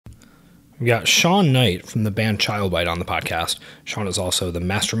We got Shawn Knight from the band Childbite on the podcast. Shawn is also the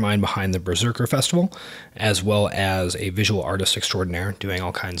mastermind behind the Berserker Festival, as well as a visual artist extraordinaire, doing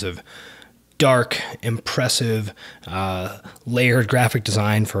all kinds of dark, impressive, layered graphic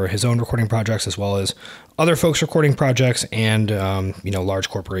design for his own recording projects, as well as other folks' recording projects, and large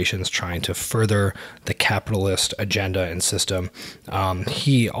corporations trying to further the capitalist agenda and system.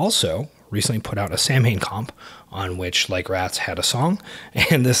 He also recently put out a Samhain comp on which Like Rats had a song,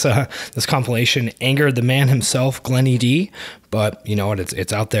 and this compilation angered the man himself, Glenn E.D., but you know what,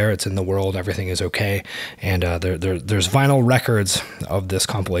 it's out there, it's in the world, everything is okay, and there's vinyl records of this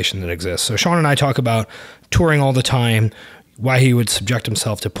compilation that exists. So Shawn and I talk about touring all the time, why he would subject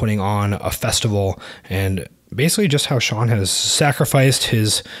himself to putting on a festival, and basically just how Shawn has sacrificed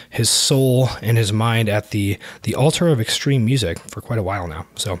his soul and his mind at the altar of extreme music for quite a while now.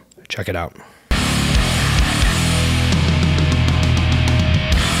 So check it out.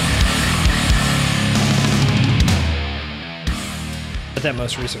 But that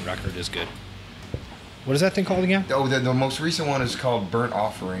most recent record is good. What is that thing called again? Oh, the most recent one is called Burnt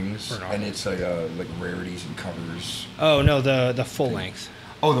Offerings, and it's like rarities and covers. Oh no, the full length.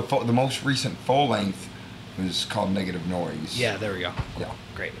 Oh, the most recent full length is called Negative Noise. Yeah, there we go. Yeah,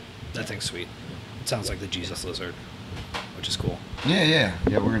 great. That thing's sweet. It sounds like the Jesus Lizard, which is cool. Yeah,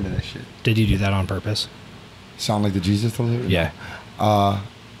 we're into that shit. Did you do that on purpose? Sound like the Jesus Lizard? Yeah.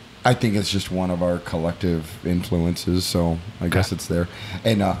 I think it's just one of our collective influences, so I guess it's there.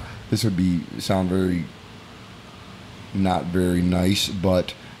 And this would sound not very nice,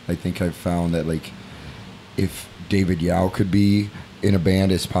 but I think I've found that like if David Yao could be in a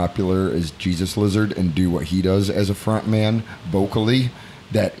band as popular as Jesus Lizard and do what he does as a front man vocally,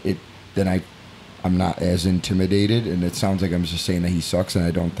 then I'm not as intimidated, and it sounds like I'm just saying that he sucks, and I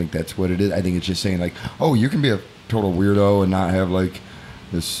don't think that's what it is. I think it's just saying like, oh, you can be a total weirdo and not have like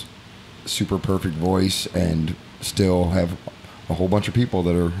this super perfect voice and still have a whole bunch of people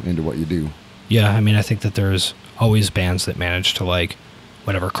that are into what you do. Yeah, I mean, I think that there's always bands that manage to like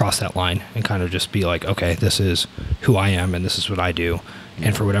cross that line and kind of just be like, okay, this is who I am and this is what I do,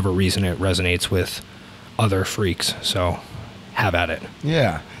 and for whatever reason it resonates with other freaks, so have at it.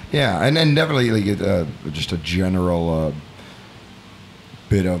 Yeah, and definitely like just a general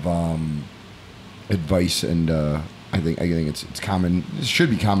bit of advice, and I think it's common. It should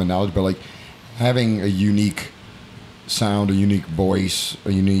be common knowledge, but like having a unique sound, a unique voice,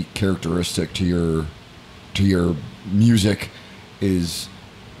 a unique characteristic to your music is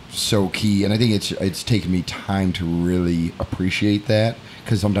so key. And I think it's taken me time to really appreciate that,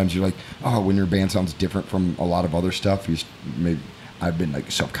 because sometimes you're like, oh, when your band sounds different from a lot of other stuff, I've been like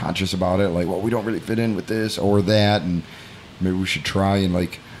self-conscious about it, like, well, we don't really fit in with this or that, and maybe we should try and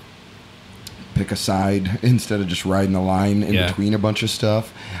like pick a side instead of just riding the line in between a bunch of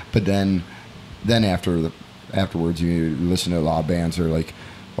stuff. But then afterwards you listen to a lot of bands that are like,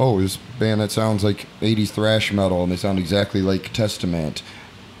 oh, this band that sounds like 80s thrash metal and they sound exactly like Testament.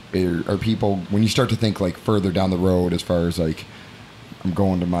 Are people, when you start to think like further down the road, as far as like I'm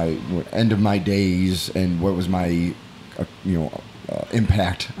going to my end of my days and what was my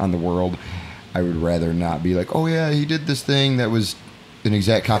impact on the world, I would rather not be like, oh yeah, he did this thing that was an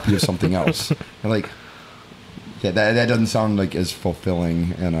exact copy of something else. And like, yeah, that doesn't sound like as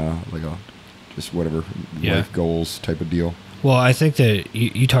fulfilling and like a just whatever life goals type of deal. Well, I think that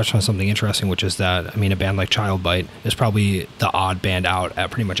you touched on something interesting, which is that, I mean, a band like Childbite is probably the odd band out at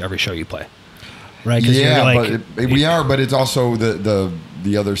pretty much every show you play, right? Yeah, like, but it's also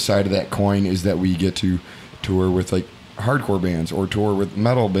the other side of that coin is that we get to tour with like hardcore bands, or tour with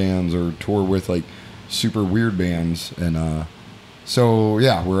metal bands, or tour with like super weird bands, and so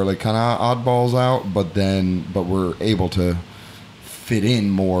yeah, we're like kind of oddballs out, but we're able to fit in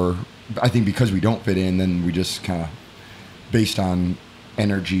more. I think because we don't fit in, then we just kind of, based on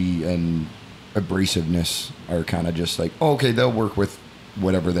energy and abrasiveness, are kind of just like, oh, okay, they'll work with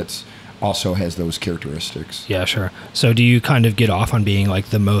whatever that's also has those characteristics. Yeah, sure. So do you kind of get off on being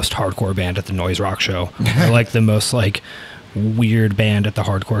like the most hardcore band at the noise rock show, or like the most like weird band at the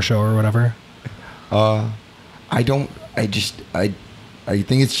hardcore show or whatever? I don't. I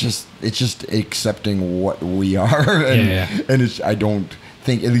think it's just accepting what we are, and I don't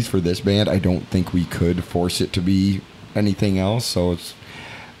think, at least for this band, I don't think we could force it to be anything else. So it's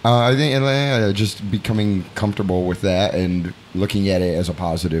I think just becoming comfortable with that and looking at it as a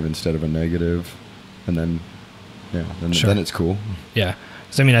positive instead of a negative, and then then it's cool. Yeah,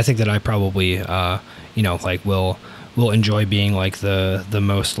 so I mean, I think that I probably like will enjoy being like the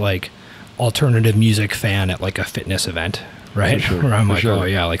most like alternative music fan at like a fitness event, right? Sure. Where I'm For like, sure. oh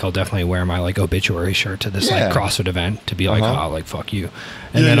yeah, like I'll definitely wear my like obituary shirt to this like CrossFit event to be like, oh, like fuck you,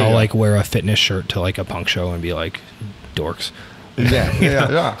 and then I'll like wear a fitness shirt to like a punk show and be like, dorks.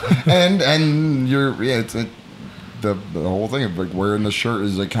 Yeah. And you're it's the whole thing of like wearing the shirt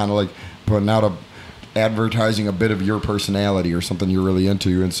is like kind of like putting out advertising a bit of your personality or something you're really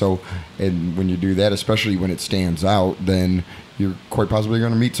into, and when you do that, especially when it stands out, then you're quite possibly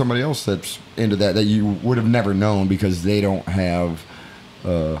going to meet somebody else that's into that you would have never known because they don't have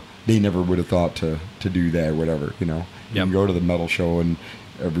they never would have thought to do that or whatever, you know. You can go to the metal show and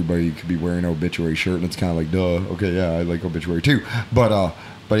everybody could be wearing an obituary shirt and it's kind of like, duh, okay, yeah, I like obituary too, but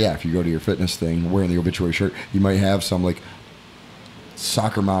yeah, if you go to your fitness thing wearing the obituary shirt, you might have some like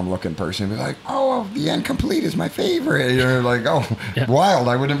soccer mom looking person be like, oh, the incomplete is my favorite. And you're like, oh, wild.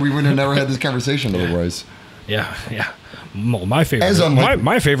 We would have never had this conversation otherwise. Yeah. Well, my favorite.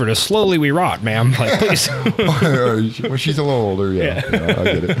 My favorite is Slowly We Rot, ma'am. Like, please. Well, she's a little older. Yeah, I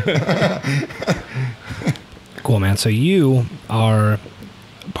get it. Cool, man. So you are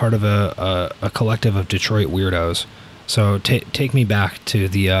part of a collective of Detroit weirdos. So take me back to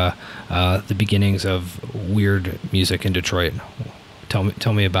the beginnings of weird music in Detroit.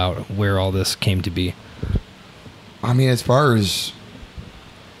 Tell me about where all this came to be. I mean, as far as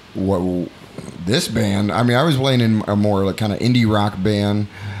what this band, I mean, I was playing in a more like kind of indie rock band,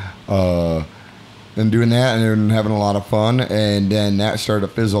 and doing that and having a lot of fun, and then that started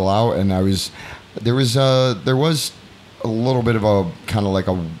to fizzle out, and there was a little bit of a kind of like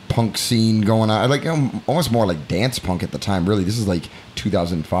a punk scene going on, like almost more like dance punk at the time. Really, this is like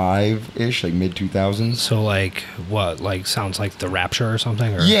 2005-ish, like mid 2000s. So like what? Like sounds like The Rapture or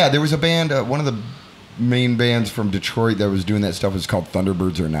something? Or? Yeah, there was a band, one of the main bands from Detroit that was doing that stuff was called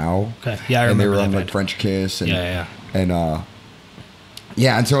Thunderbirds Are Now. Okay, yeah, I remember. And they were that on band. like French Kiss, and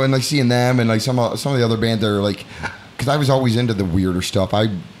and so like seeing them and like some of the other bands that are like, because I was always into the weirder stuff. I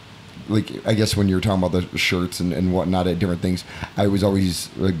guess when you were talking about the shirts and whatnot at different things, I was always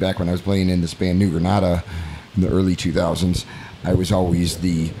like back when I was playing in this band New Granada in the early 2000s. I was always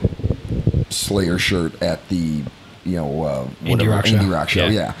the Slayer shirt at the Indie rock show.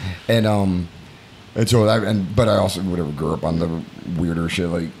 Yeah. And so but I also grew up on the weirder shit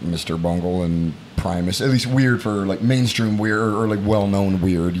like Mr. Bungle and Primus, at least weird for like mainstream weird or like well-known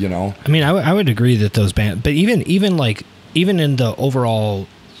weird, you know. I mean, I would agree that those bands, but even in the overall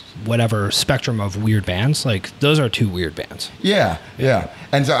whatever spectrum of weird bands, like those are two weird bands. Yeah.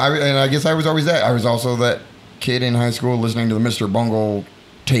 And so I guess I was always that. I was also that kid in high school listening to the Mr. Bungle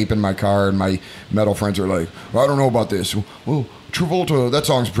tape in my car, and my metal friends are like, well, I don't know about this. Well, Travolta, that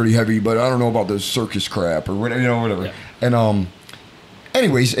song's pretty heavy, but I don't know about this circus crap or whatever, whatever. Yeah. And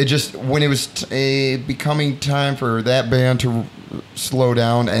anyways, it just when it was becoming time for that band to slow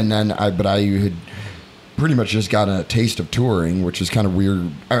down, and then I had pretty much just gotten a taste of touring, which is kind of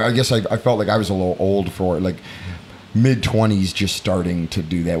weird. I guess I felt like I was a little old for it, like mid-20s, just starting to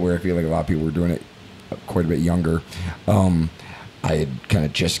do that, where I feel like a lot of people were doing it quite a bit younger. I had kind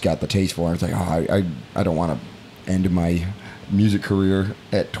of just got the taste for it. I was like, oh, I don't want to end my music career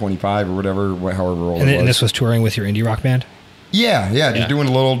at 25 or whatever, however old it was. And this was touring with your indie rock band? Yeah, just doing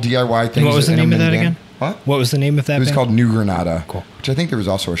little DIY things. And what was the name of that again? What? What was the name of that band? It was called New Granada. Cool. Which I think there was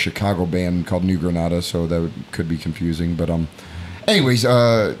also a Chicago band called New Granada, so that could be confusing. But anyways,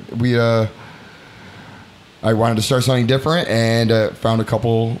 I wanted to start something different and found a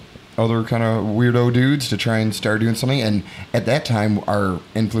couple other kind of weirdo dudes to try and start doing something. And at that time, our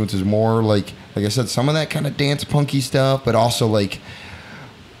influence is more like I said, some of that kind of dance punky stuff, but also like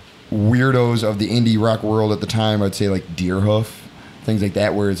weirdos of the indie rock world at the time. I'd say like Deerhoof, things like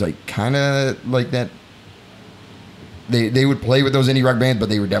that, where it's like kind of like that. They would play with those indie rock bands, but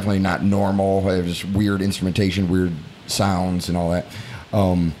they were definitely not normal. It was just weird instrumentation, weird sounds, and all that.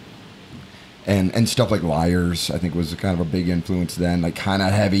 And stuff like Liars, I think, was kind of a big influence then. Like kind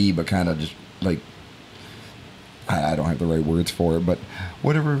of heavy, but kind of just like I don't have the right words for it, but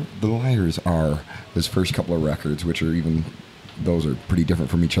whatever the Liars are, those first couple of records, which are even those are pretty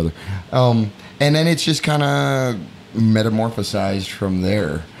different from each other. And then it's just kind of metamorphosized from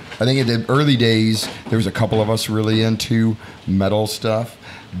there. I think in the early days, there was a couple of us really into metal stuff,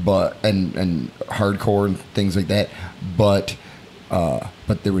 and hardcore and things like that. But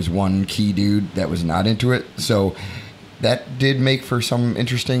there was one key dude that was not into it, so that did make for some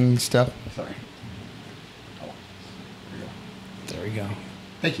interesting stuff. Sorry. There we go.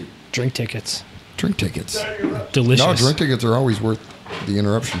 Thank you. Drink tickets. Drink tickets. Delicious. No, drink tickets are always worth the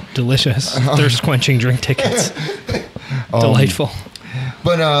interruption. Delicious. Thirst quenching drink tickets. Delightful.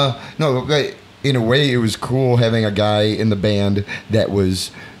 But no, in a way, it was cool having a guy in the band that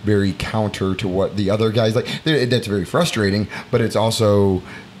was very counter to what the other guys like. That's very frustrating, but it's also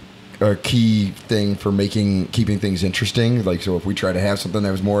a key thing for keeping things interesting. Like, so if we try to have something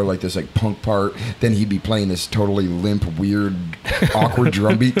that was more like this like punk part, then he'd be playing this totally limp, weird, awkward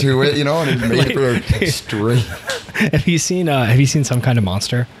drum beat to it, and it made it for straight. Have you seen Some Kind of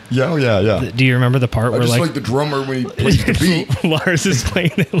Monster? Yeah, yeah. Do you remember the part where like the drummer when he plays the beat, Lars is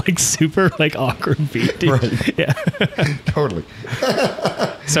playing it like super like awkward beat, dude. Right? Yeah, totally.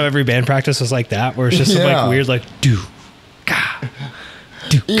 So every band practice was like that, where it's just some, like weird like do ga.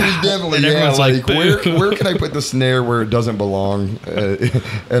 It was definitely like where can I put the snare where it doesn't belong,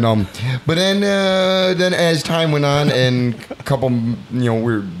 but then as time went on and a couple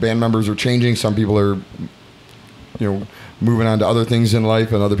band members are changing, some people are moving on to other things in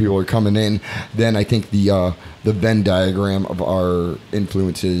life and other people are coming in, then I think the Venn diagram of our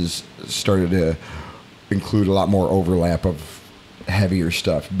influences started to include a lot more overlap of heavier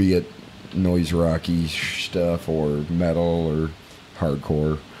stuff, be it noise rocky stuff or metal or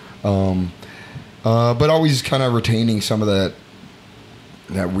hardcore, but always kind of retaining some of that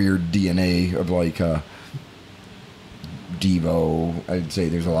weird DNA of like Devo. I'd say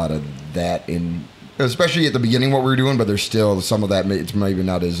there's a lot of that in, especially at the beginning what we were doing, but there's still some of that. It's maybe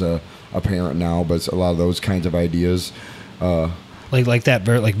not as apparent now, but it's a lot of those kinds of ideas. Like that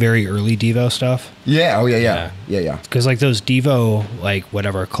very early Devo stuff. Yeah. Oh yeah. Because like those Devo like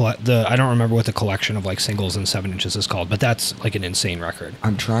whatever I don't remember what the collection of like singles and 7 inches is called, but that's like an insane record.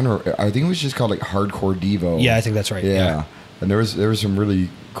 I think it was just called like Hardcore Devo. Yeah, I think that's right. Yeah. And there was some really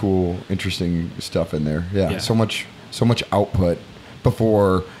cool, interesting stuff in there. Yeah. So much output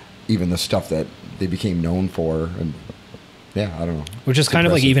before even the stuff that they became known for. And yeah, I don't know. Which is kind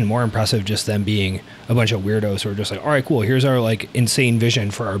of like even more impressive, just them being a bunch of weirdos who are just like, all right, cool, here's our like insane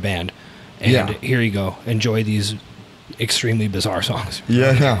vision for our band. And here you go. Enjoy these extremely bizarre songs.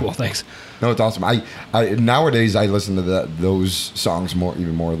 Yeah. Cool, thanks. No, it's awesome. I nowadays I listen to those songs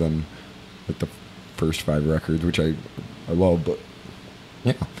even more than like the first 5 records, which I love, but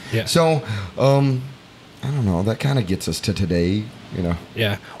yeah. So, I don't know, that kind of gets us to today.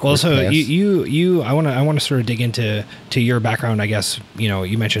 Yeah. Well, so you I want to sort of dig into your background. I guess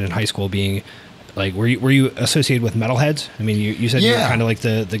you mentioned in high school being like, were you associated with metalheads? I mean, you said you were kind of like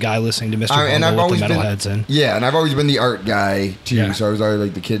the guy listening to Mr. Bungle with the metalheads, and I've always been the art guy too. Yeah. So I was always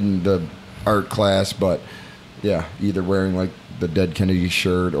like the kid in the art class, but either wearing like the Dead Kennedy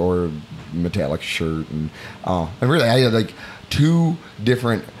shirt or metallic shirt, and really I had like 2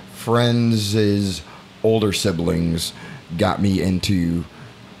 different friends' older siblings got me into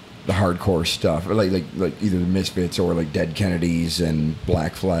the hardcore stuff, like either the Misfits or like Dead Kennedys and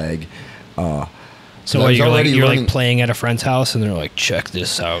Black Flag. So you're like playing at a friend's house and they're like, check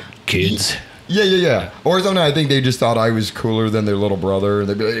this out, kids. Yeah. Or something. I think they just thought I was cooler than their little brother.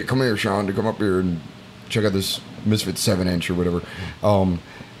 They'd be like, hey, come here, Shawn, to come up here and check out this Misfits 7-inch or whatever.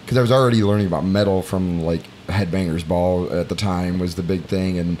 Because I was already learning about metal from like Headbangers Ball at the time was the big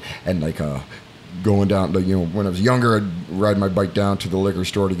thing, and like going down, like, when I was younger, I'd ride my bike down to the liquor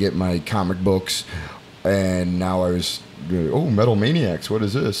store to get my comic books, and now I was, Metal Maniacs, what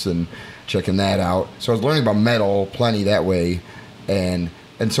is this? And checking that out. So I was learning about metal plenty that way, and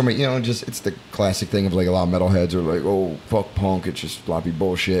so many, just, it's the classic thing of like a lot of metalheads are like, oh, fuck punk, it's just floppy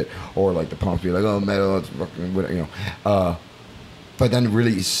bullshit, or like the punks be like, oh, metal, it's fucking, But then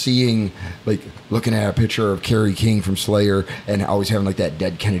really seeing, like, looking at a picture of Kerry King from Slayer and always having, like, that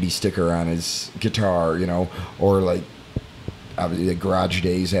Dead Kennedy sticker on his guitar, or, like, obviously the Garage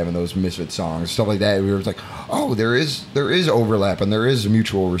Days having those Misfit songs, stuff like that. We were like, oh, there is overlap and there is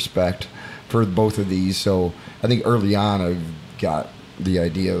mutual respect for both of these. So I think early on I've got the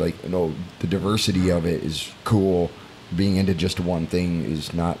idea, like, the diversity of it is cool. Being into just one thing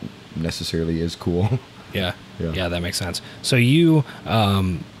is not necessarily as cool. Yeah, that makes sense. So you,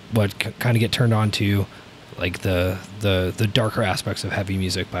 kind of get turned on to, like the darker aspects of heavy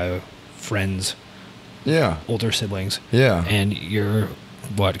music by friends, older siblings, and you're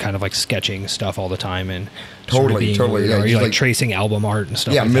kind of like sketching stuff all the time and totally. Are you like tracing album art and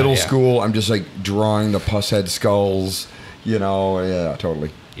stuff? Yeah, like middle school, I'm just like drawing the puss head skulls,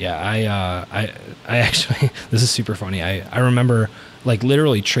 totally. Yeah, I actually, this is super funny. I remember like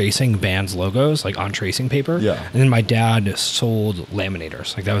literally tracing bands' logos like on tracing paper. Yeah. And then my dad sold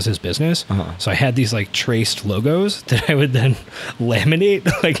laminators. Like that was his business. Uh-huh. So I had these like traced logos that I would then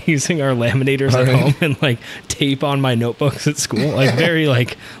laminate, like using our laminators at home and like tape on my notebooks at school. Like very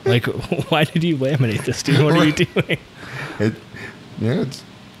like why did you laminate this, dude? What are you doing?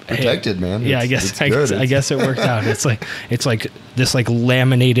 protected, man. Yeah, I guess it worked out. It's like this like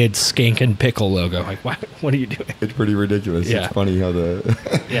laminated Skank and Pickle logo. Like, what are you doing? It's pretty ridiculous. Yeah. It's funny how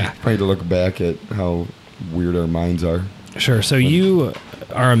funny to look back at how weird our minds are. Sure. So you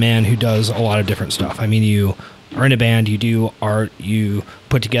are a man who does a lot of different stuff. I mean, you are in a band, you do art, you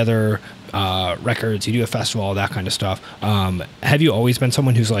put together records, you do a festival, that kind of stuff. Have you always been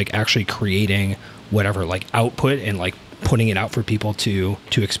someone who's like actually creating whatever like output and like putting it out for people to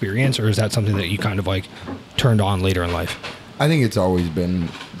experience, or is that something that you kind of like turned on later in life? I think it's always been,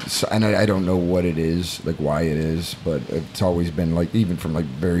 and I don't know what it is, like why it is, but it's always been like, even from like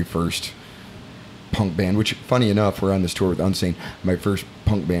very first punk band, which funny enough, we're on this tour with Unsane. My first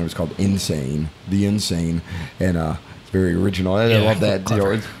punk band was called Insane, The Insane, and it's very original. I love that. You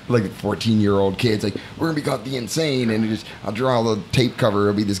know, it's like 14-year-old kids like, we're gonna be called The Insane, and I'll draw the tape cover.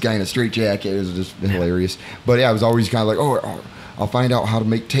 It'll be this guy in a straitjacket. It was just hilarious. But yeah, I was always kind of like, oh, I'll find out how to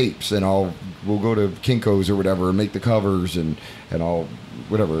make tapes, and we'll go to Kinko's or whatever and make the covers, and I'll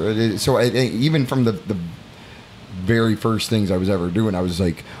whatever. So even from the very first things I was ever doing, I was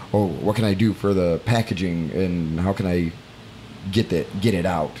like, oh, what can I do for the packaging, and how can I get it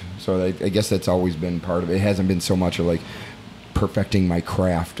out? So I guess that's always been part of it. It hasn't been so much of like perfecting my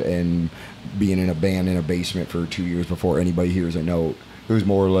craft and being in a band in a basement for 2 years before anybody hears a note. It was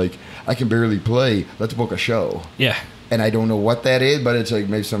more like, I can barely play, let's book a show. Yeah. And I don't know what that is, but it's like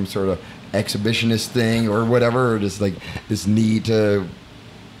maybe some sort of exhibitionist thing or whatever, or just like this need to,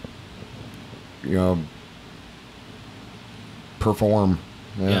 you know, perform.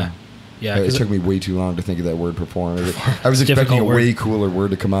 Yeah. It took me way too long to think of that word, perform. I was expecting a way cooler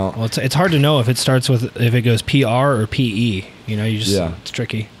word to come out. Well, it's hard to know if it goes PR or PE. You know, it's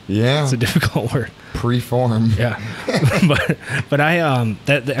tricky. Yeah. It's a difficult word. Preform. Yeah. but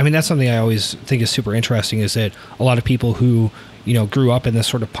that's something I always think is super interesting, is that a lot of people who, you know, grew up in this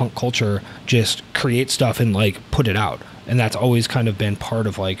sort of punk culture just create stuff and like put it out. And that's always kind of been part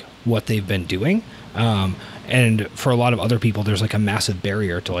of like what they've been doing. And for a lot of other people, there's like a massive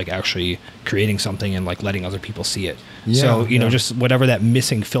barrier to like actually creating something and like letting other people see it. Yeah, so, you know, just whatever that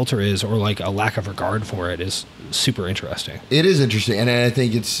missing filter is, or like a lack of regard for it, is super interesting. It is interesting. And I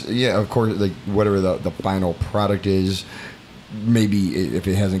think it's, of course, like whatever the final product is, maybe if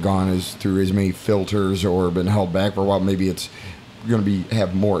it hasn't gone through as many filters or been held back for a while, maybe it's going to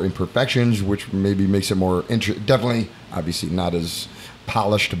have more imperfections, which maybe makes it more definitely, obviously not as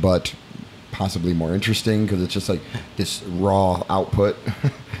polished, but possibly more interesting, because it's just like this raw output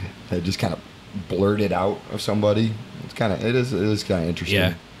that just kind of blurted out of somebody. It is kind of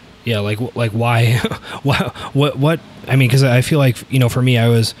interesting. Yeah, like why, what? I mean, because I feel like, you know, for me, I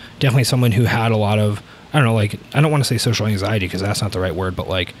was definitely someone who had a lot of, I don't know, like, I don't want to say social anxiety because that's not the right word, but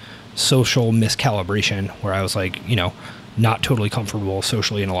like social miscalibration, where I was like, you know, not totally comfortable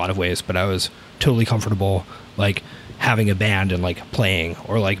socially in a lot of ways, but I was totally comfortable like having a band and like playing,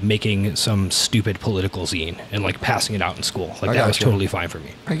 or like making some stupid political zine and like passing it out in school. Like that was totally fine for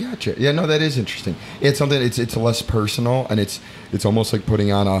me. I gotcha. Yeah, no, that is interesting. It's something, it's less personal, and it's almost like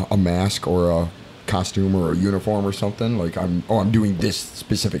putting on a mask or a costume or a uniform or something. Like I'm doing this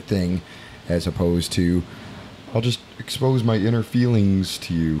specific thing, as opposed to, I'll just expose my inner feelings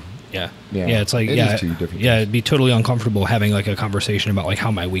to you. Yeah. It's like, it'd be totally uncomfortable having like a conversation about like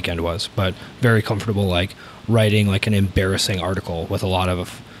how my weekend was, but very comfortable like writing like an embarrassing article with a lot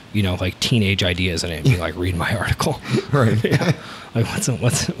of, you know, like teenage ideas in it, and be like, read my article. Right. Yeah. Like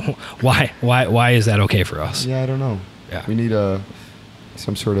why is that okay for us? Yeah, I don't know. Yeah. We need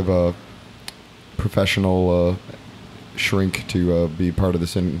some sort of a professional shrink to be part of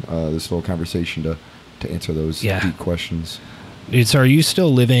this little conversation to answer those deep questions. Dude, so are you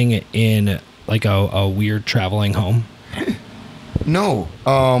still living in like a weird traveling home? No.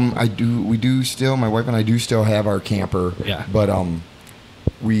 We do still, my wife and I do still have our camper. Yeah. But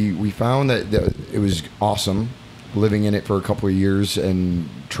we found that it was awesome living in it for a couple of years and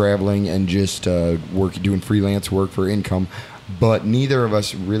traveling and just doing freelance work for income. But neither of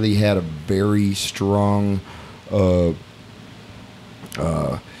us really had a very strong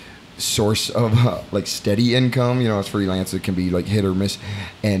source of like steady income. You know, as freelance, it can be like hit or miss,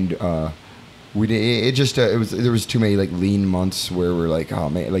 and there was too many like lean months where we're like, oh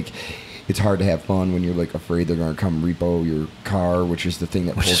man, like it's hard to have fun when you're like afraid they're gonna come repo your car, which is the thing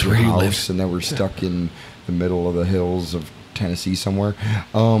that pulls your house, and then we're stuck in the middle of the hills of Tennessee somewhere.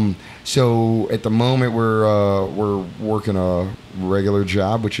 So at the moment we're working a regular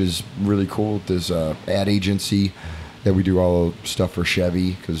job, which is really cool. There's a ad agency that we do all the stuff for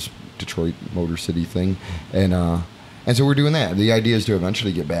Chevy, because Detroit Motor City thing, and so we're doing that. The idea is to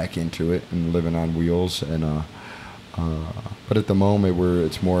eventually get back into it and living on wheels, and But at the moment,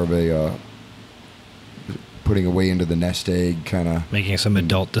 it's more of a putting away into the nest egg kind of. Making some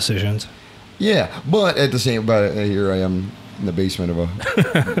adult decisions. Yeah, but at the same, but here I am in the basement of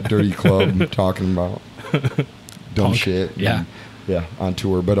a dirty club talking about dumb shit. Yeah. Yeah, on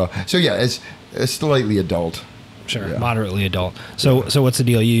tour. But so yeah, it's slightly adult. Sure, Yeah. moderately adult. So what's the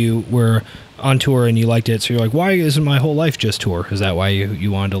deal? You were on tour and you liked it, so you're like, why isn't my whole life just tour? Is that why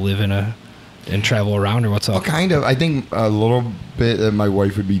you wanted to live and travel around, or what's up? Well, kind of. I think a little bit that my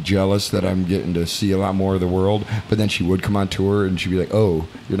wife would be jealous that I'm getting to see a lot more of the world, but then she would come on tour and she'd be like, "Oh,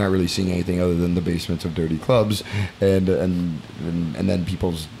 you're not really seeing anything other than the basements of dirty clubs," and then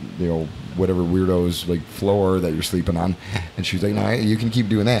people's whatever weirdos like floor that you're sleeping on, and she was like, "No, you can keep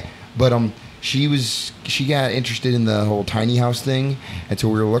doing that," but she got interested in the whole tiny house thing, and so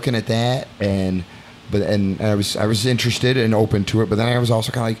we were looking at that and I was interested and open to it, but then I was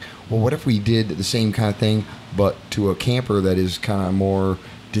also kind of like, well, what if we did the same kind of thing, but to a camper that is kind of more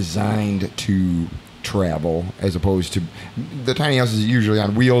designed to travel, as opposed to the tiny house is usually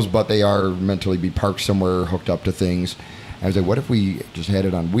on wheels, but they are meant to be parked somewhere, hooked up to things. I was like, what if we just had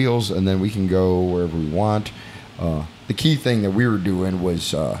it on wheels and then we can go wherever we want? The key thing that we were doing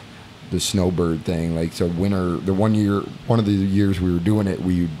was the snowbird thing. Like, so one of the years we were doing it,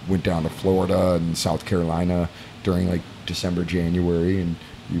 we went down to Florida and South Carolina during like December, January, and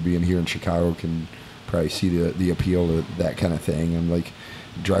you being here in Chicago can probably see the appeal to that kind of thing. I'm like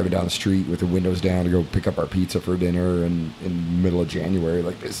driving down the street with the windows down to go pick up our pizza for dinner, and in the middle of January,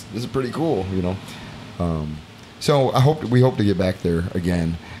 like this is pretty cool, So we hope to get back there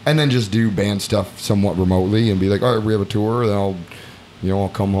again, and then just do band stuff somewhat remotely, and be like, all right, we have a tour, then I'll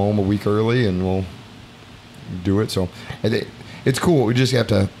come home a week early and we'll do it. So it's cool. We just have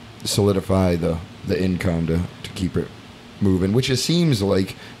to solidify the income to keep it moving, which it seems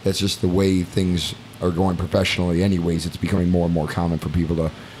like that's just the way things are going professionally anyways. It's becoming more and more common for people to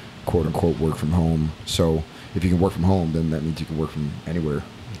quote unquote work from home. So if you can work from home, then that means you can work from anywhere.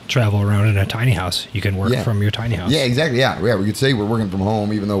 Travel around in a tiny house. You can work from your tiny house. Yeah, exactly. Yeah, we could say we're working from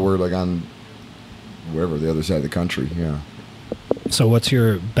home even though we're like on wherever, the other side of the country. Yeah. So what's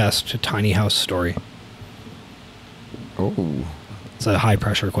your best tiny house story? Oh. It's a high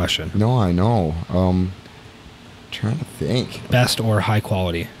pressure question. No, I know. Trying to think. Best or high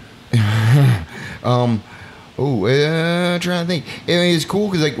quality? Trying to think. I mean, it's cool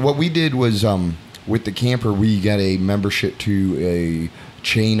because like what we did was with the camper, we got a membership to a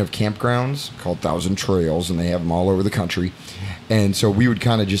chain of campgrounds called 1,000 Trails, and they have them all over the country. And so we would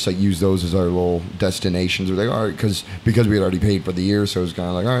kind of just like use those as our little destinations. We're like, all right, because we had already paid for the year, so it was kind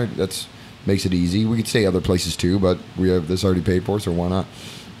of like, all right, that makes it easy. We could stay other places too, but we have this already paid for, so why not?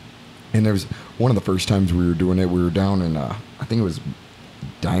 And there was one of the first times we were doing it. We were down in I think it was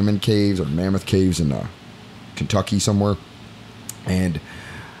Diamond Caves or Mammoth Caves in Kentucky somewhere, and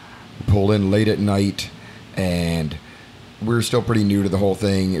pulled in late at night, and we were still pretty new to the whole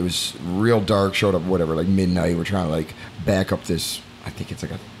thing. It was real dark, showed up like midnight. We're trying to like back up this, I think it's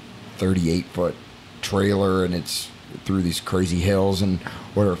like a 38-foot trailer, and it's through these crazy hills and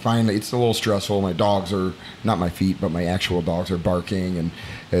whatever. Finally, it's a little stressful. My dogs are, not my feet, but my actual dogs are barking, and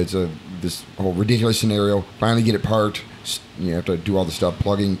it's this whole ridiculous scenario. Finally get it parked. You have to do all the stuff,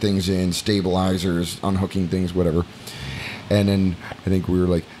 plugging things in, stabilizers, unhooking things, whatever. And then I think we were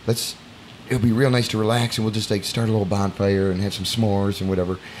like, it'll be real nice to relax, and we'll just like start a little bonfire and have some s'mores and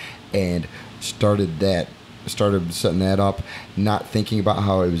whatever. And started setting that up, not thinking about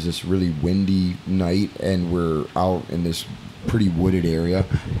how it was this really windy night, and we're out in this pretty wooded area,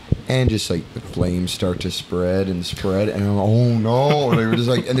 and just like the flames start to spread, and I'm like, oh no, and they were just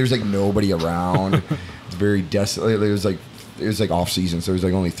like, and there's like nobody around. It's very desolate. It was like off season, so there's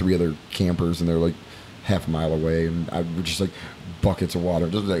like only 3 other campers, and they're like half a mile away, and I was just like buckets of water,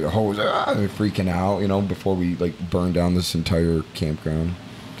 just like a hose, freaking out, before we like burned down this entire campground.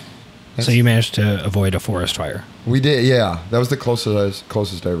 So you managed to avoid a forest fire. We did, yeah. That was the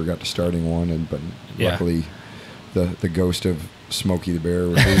closest I ever got to starting one, but luckily the ghost of Smokey the Bear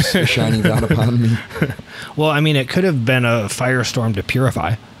was shining down upon me. Well, I mean, it could have been a firestorm to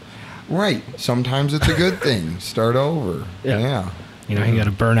purify. Right. Sometimes it's a good thing. Start over. Yeah. You got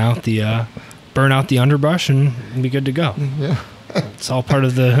to burn out the underbrush and be good to go. Yeah. It's all part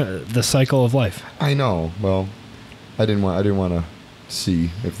of the cycle of life. I know. Well, I didn't want to see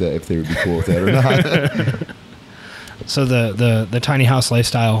if they would be cool with that or not. So the tiny house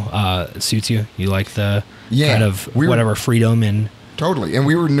lifestyle suits you. You like the kind of whatever freedom and totally. And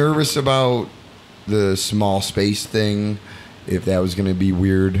we were nervous about the small space thing, if that was going to be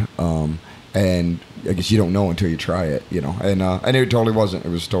weird. and I guess you don't know until you try it, you know. And it totally wasn't. It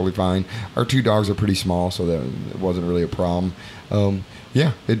was totally fine. Our 2 dogs are pretty small, so that it wasn't really a problem.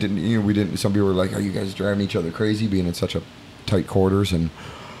 Yeah, it didn't. You know, we didn't. Some people were like, "Are you guys driving each other crazy being in such a tight quarters?" And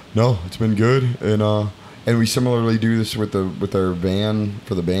no, it's been good. And we similarly do this with our van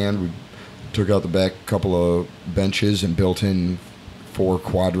for the band. We took out the back couple of benches and built in 4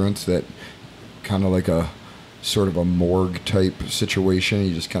 quadrants that kind of like a sort of a morgue type situation.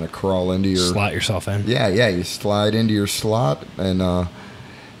 You just kind of crawl into your slot yourself in. Yeah, you slide into your slot, and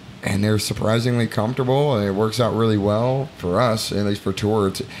they're surprisingly comfortable, and it works out really well for us, at least for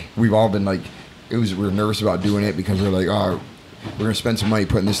tour. We've all been like, we were nervous about doing it because we're like, oh, we're gonna spend some money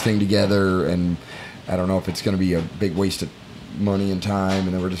putting this thing together, and I don't know if it's gonna be a big waste of money and time,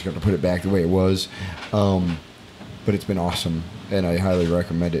 and then we're just gonna put it back the way it was. But it's been awesome, and I highly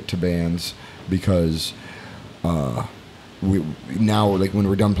recommend it to bands because we now, like, when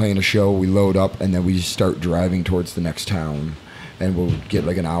we're done playing a show, we load up and then we just start driving towards the next town, and we'll get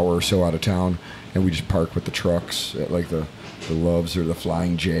like an hour or so out of town, and we just park with the trucks at like the Loves or the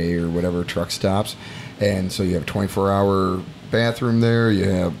Flying J or whatever truck stops, and so you have a 24-hour bathroom there.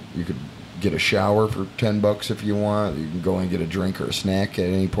 You could get a shower for $10 if you want. You can go and get a drink or a snack at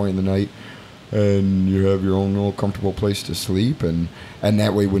any point in the night, and you have your own little comfortable place to sleep, and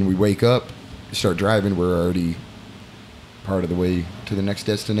that way when we wake up, start driving, we're already part of the way to the next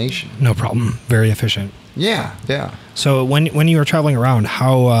destination. No problem. Very efficient. Yeah. So when you were traveling around,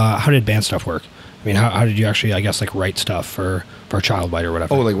 how did band stuff work? I mean, how did you actually, I guess, like, write stuff for Child Bite or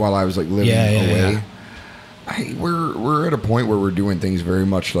whatever? Oh, like while I was like living away. Yeah. We're at a point where we're doing things very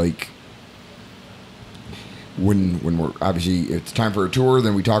much like when we're obviously it's time for a tour.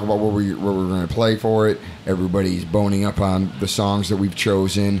 Then we talk about what we're going to play for it. Everybody's boning up on the songs that we've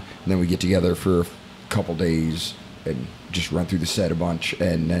chosen, and then we get together for a couple days and just run through the set a bunch,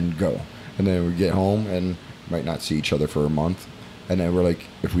 and then go. And then we get home and might not see each other for a month. And then we're like,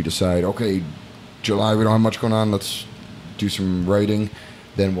 if we decide, okay, July we don't have much going on, let's do some writing,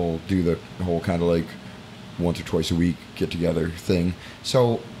 then we'll do the whole kind of like once or twice a week get together thing.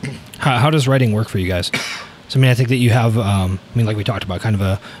 So how does writing work for you guys? So, I mean, I think that you have, like we talked about, kind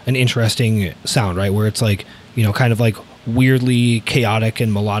of an interesting sound, right? Where it's like, you know, kind of like weirdly chaotic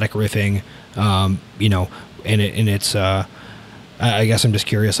and melodic riffing, you know, and it's, I guess I'm just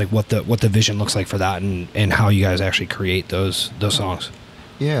curious, like, what the vision looks like for that, and how you guys actually create those songs.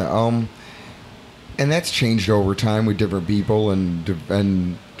 Yeah, and that's changed over time with different people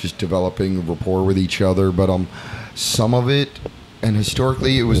and just developing rapport with each other. But some of it, and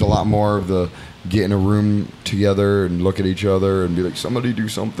historically, it was a lot more of the get in a room together and look at each other and be like, somebody do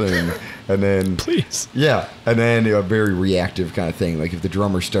something, and then please, yeah, and then a very reactive kind of thing. Like if the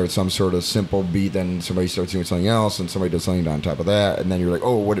drummer starts some sort of simple beat, then somebody starts doing something else, and somebody does something on top of that, and then you're like,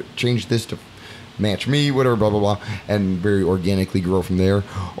 oh, change this to match me, whatever, blah blah blah, and very organically grow from there.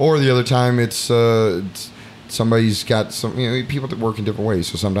 Or the other time, it's somebody's got some, you know, people that work in different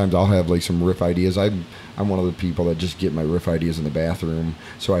ways. So sometimes I'll have like some riff ideas. I'm one of the people that just get my riff ideas in the bathroom,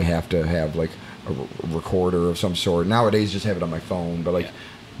 so I have to have like a recorder of some sort. Nowadays, just have it on my phone, but like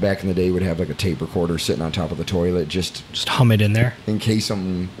back in the day, would have like a tape recorder sitting on top of the toilet, just hum it in there in case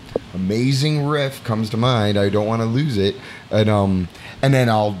some amazing riff comes to mind. I don't want to lose it, and then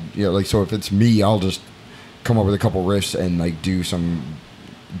I'll, you know, like, so if it's me, I'll just come up with a couple riffs and like do some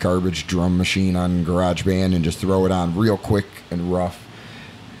garbage drum machine on GarageBand and just throw it on real quick and rough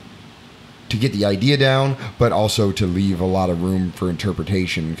to get the idea down, but also to leave a lot of room for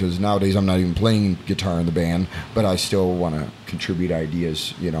interpretation, because nowadays I'm not even playing guitar in the band, but I still want to contribute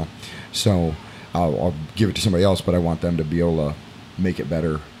ideas, you know. So I'll give it to somebody else, but I want them to be able to make it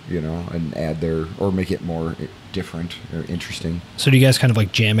better, you know, and add or make it more different or interesting. So do you guys kind of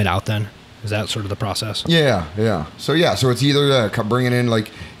like jam it out then? Is that sort of the process? Yeah. So it's either bringing in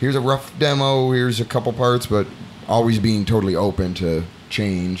like, here's a rough demo, here's a couple parts, but always being totally open to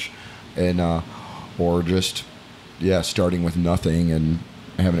change, and or just starting with nothing and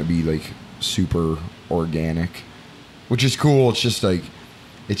having it be like super organic, which is cool. It's just like,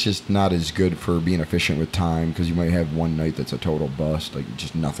 it's just not as good for being efficient with time, because you might have one night that's a total bust, like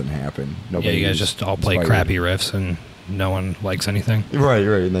just nothing happened. Nobody you guys just all play crappy riffs and no one likes anything. Right.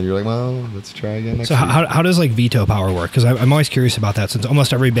 And then you're like, well, let's try again next week. How does like veto power work? Because I'm always curious about that, since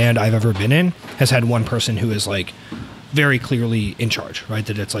almost every band I've ever been in has had one person who is like very clearly in charge, right?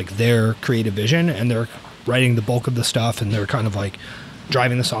 That it's like their creative vision and they're writing the bulk of the stuff and they're kind of like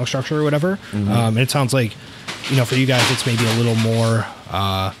driving the song structure or whatever. Mm-hmm. And it sounds like, you know, for you guys, it's maybe a little more,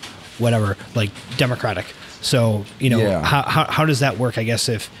 like democratic. So, you know, how does that work? I guess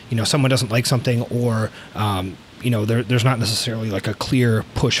if, you know, someone doesn't like something, or, there's not necessarily like a clear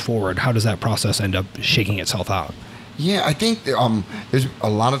push forward. How does that process end up shaking itself out? Yeah, I think there's a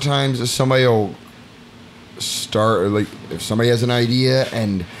lot of times somebody will start, like, if somebody has an idea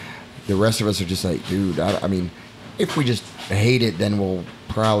and the rest of us are just like, dude, I mean, if we just hate it, then we'll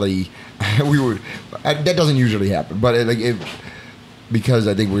probably, that doesn't usually happen, but because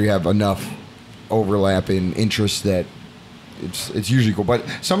I think we have enough overlap in interests that it's usually cool. But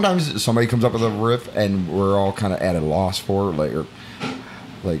sometimes somebody comes up with a riff and we're all kind of at a loss for it,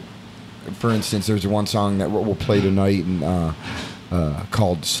 like for instance, there's one song that we'll play tonight and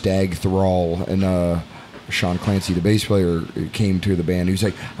called Stag Thrall, and Shawn Clancy, the bass player, came to the band. He was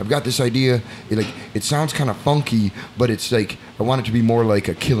like, I've got this idea. It sounds kind of funky, but it's like, I want it to be more like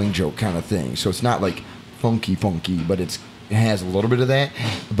a Killing Joke kind of thing. So it's not like funky, but it has a little bit of that.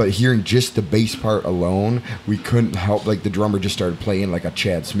 But hearing just the bass part alone, we couldn't help, like, the drummer just started playing like a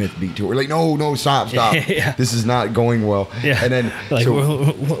Chad Smith beat to it. We're like, no, stop. Yeah. This is not going well. Yeah. And then, like,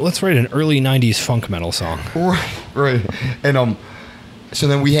 let's write an early 90s funk metal song. Right. And so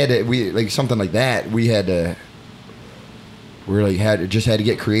then we had to, something like that, we had to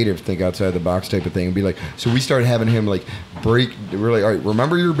get creative, think outside the box type of thing, and be like, so we started having him like break. We're like, all right,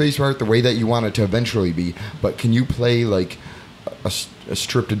 remember your bass part the way that you want it to eventually be, but can you play like a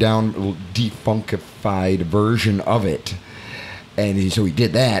stripped down, defunkified version of it? And so he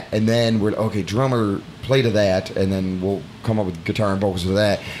did that, and then we're okay, drummer, play to that, and then we'll come up with guitar and vocals to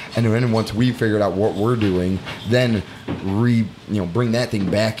that, and then once we figured out what we're doing, then bring that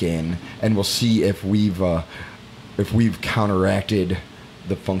thing back in, and we'll see if we've counteracted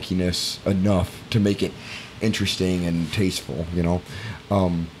the funkiness enough to make it interesting and tasteful,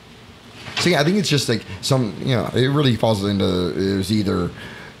 So yeah, I think it's just like it really falls into, there's either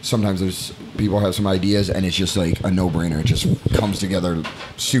sometimes there's people have some ideas and it's just like a no-brainer, it just comes together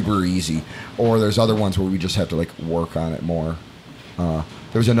super easy, or there's other ones where we just have to like work on it more.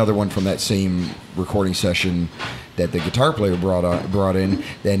 There was another one from that same recording session that the guitar player brought in.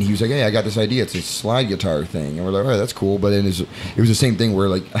 Then he was like, "Hey, I got this idea. It's a slide guitar thing." And we're like, "Oh, that's cool." But then it was the same thing where,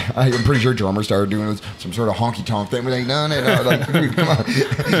 like, I'm pretty sure drummer started doing some sort of honky tonk thing. We're like, no, like, dude, come on,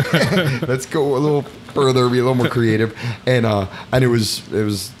 let's go a little further, be a little more creative. And it was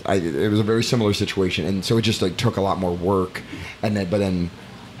a very similar situation. And so it just like took a lot more work. But then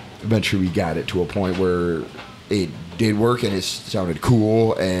eventually we got it to a point where it did work and it sounded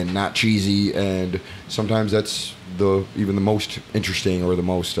cool and not cheesy, and sometimes that's even the most interesting or the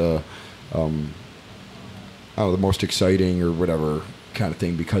most the most exciting or whatever kind of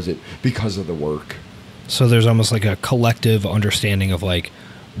thing because of the work. So there's almost like a collective understanding of like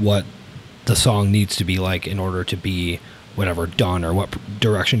what the song needs to be like in order to be whatever done, or what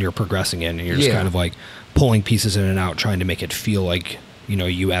direction you're progressing in, and you're just kind of like pulling pieces in and out, trying to make it feel like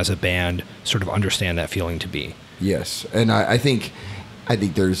you as a band sort of understand that feeling to be. Yes, and I think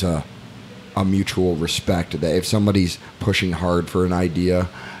there's a mutual respect that if somebody's pushing hard for an idea,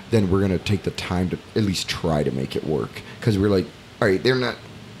 then we're going to take the time to at least try to make it work. Because we're like, all right, they're not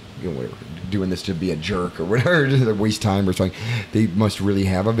whatever, doing this to be a jerk or whatever, to waste time or something. They must really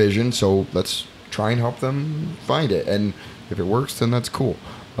have a vision, so let's try and help them find it. And if it works, then that's cool.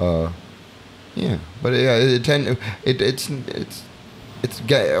 But yeah, it's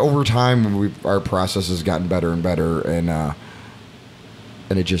over time our process has gotten better and better, and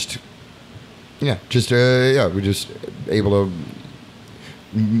it just we're just able to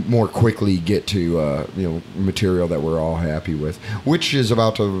more quickly get to material that we're all happy with, which is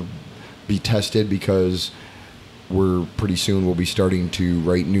about to be tested because we're pretty soon we'll be starting to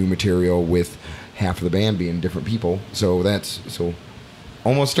write new material with half of the band being different people. So that's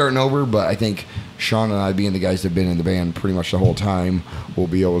almost starting over, but I think Shawn and I, being the guys that have been in the band pretty much the whole time, will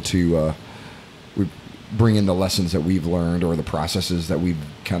be able to bring in the lessons that we've learned or the processes that we've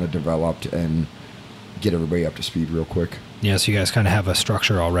kind of developed and get everybody up to speed real quick. Yeah, so you guys kind of have a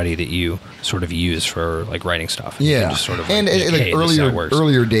structure already that you sort of use for like writing stuff. And yeah, just sort of like hey,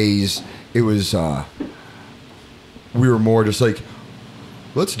 earlier days, it was we were more just like,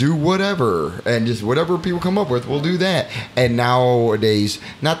 let's do whatever, and just whatever people come up with, we'll do that. And nowadays,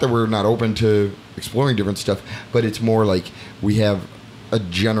 not that we're not open to exploring different stuff, but it's more like we have a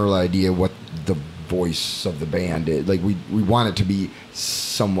general idea what the voice of the band is. Like we want it to be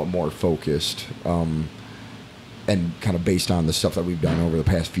somewhat more focused, and kind of based on the stuff that we've done over the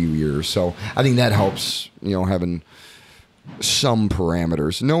past few years. So I think that helps, having some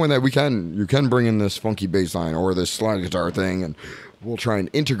parameters, knowing that you can bring in this funky bass line or this slide guitar thing, and we'll try and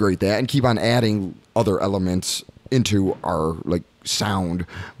integrate that and keep on adding other elements into our like sound,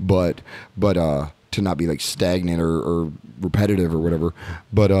 but to not be like stagnant or repetitive or whatever.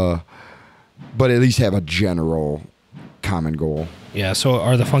 But but at least have a general common goal. Yeah, so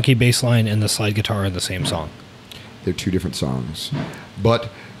are the funky bass line and the slide guitar in the same song? They're two different songs, but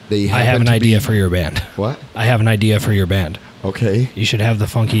they I have an idea for your band. What? I have an idea for your band. Okay. You should have the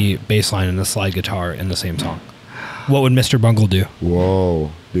funky bass line and the slide guitar in the same song. What would Mr. Bungle do?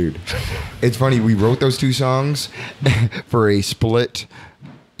 Whoa, dude. It's funny, we wrote those two songs for a split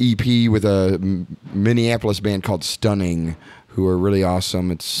EP with a Minneapolis band called Stunning, who are really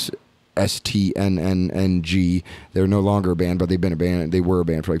awesome. It's STNNNG. They're no longer a band, but they've been a band. They were a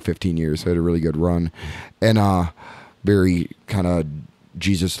band for like 15 years. So they had a really good run. And very kind of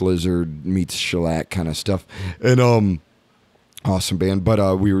Jesus Lizard meets shellac kind of stuff. And awesome band.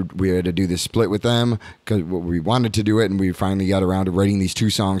 But we had to do this split with them because we wanted to do it, and we finally got around to writing these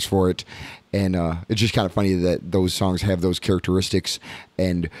two songs for it. And it's just kind of funny that those songs have those characteristics,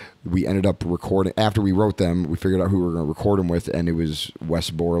 and we ended up recording. After we wrote them, we figured out who we were going to record them with, and it was Wes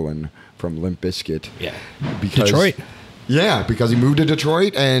Borland from Limp Bizkit. Yeah. Because, Detroit. Yeah, because he moved to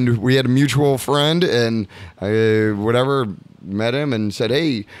Detroit, and we had a mutual friend, and I met him and said,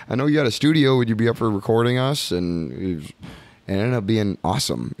 hey, I know you got a studio. Would you be up for recording us? And it ended up being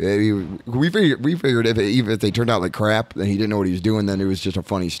awesome. We figured even if they turned out like crap and he didn't know what he was doing, then it was just a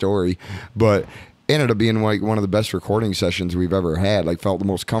funny story. But it ended up being like one of the best recording sessions we've ever had. Like, felt the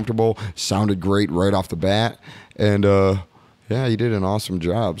most comfortable, sounded great right off the bat, and yeah, he did an awesome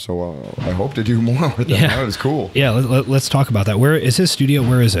job. So I hope to do more with him. That was cool. Yeah, let's talk about that. Where is his studio?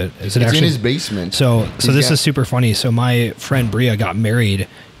 Where is it? Is it it's actually in his basement? So this is super funny. So my friend Bria got married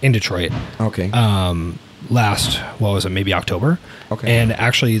in Detroit. Okay. Maybe October. Okay. And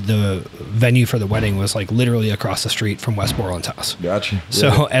actually the venue for the wedding was like literally across the street from Wes Borland's house. Gotcha.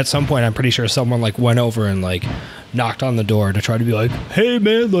 So at some point, I'm pretty sure someone like went over and like knocked on the door to try to be like, hey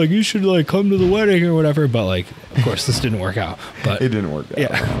man, like you should like come to the wedding or whatever. But like, of course this didn't work out, but it didn't work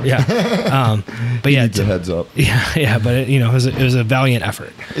out. Yeah. But yeah, it's a heads up. Yeah. But it was a valiant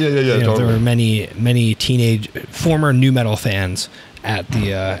effort. Yeah. Totally. There were many teenage former nu metal fans at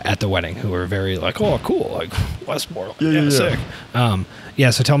the wedding who were very like, oh cool, like Wes Borland, yeah, sick.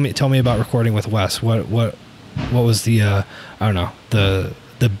 So tell me about recording with Wes. What was the I don't know,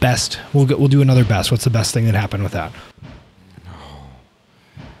 the best? We'll do another best. What's the best thing that happened with that?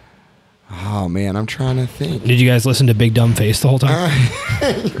 Oh man, I'm trying to think. Did you guys listen to Big Dumb Face the whole time?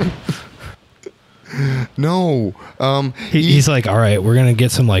 No. He's like, all right, we're gonna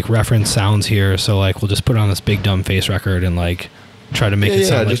get some like reference sounds here, so like we'll just put on this Big Dumb Face record and like try to make it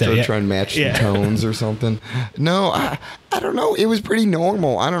sound like that. Try and match the tones or something. No, I don't know. It was pretty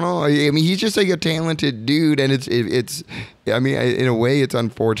normal. I don't know. I mean, he's just like a talented dude, and it's. I mean, in a way, it's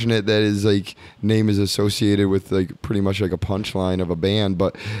unfortunate that his like name is associated with like pretty much like a punchline of a band,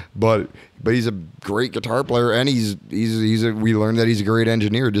 but he's a great guitar player, and we learned that he's a great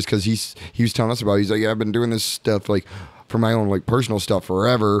engineer just because he was telling us about it. He's like, yeah, I've been doing this stuff like for my own like personal stuff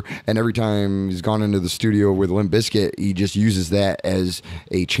forever, and every time he's gone into the studio with Limp Bizkit, he just uses that as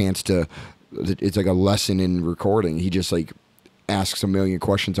a chance to. It's like a lesson in recording. He just like asks a million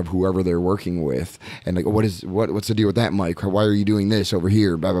questions of whoever they're working with, and like, what's the deal with that mic? Why are you doing this over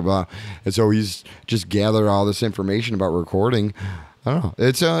here? Blah blah blah. And so he's just gathered all this information about recording. I don't know.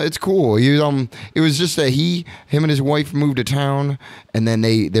 It's cool. It was just that him and his wife moved to town, and then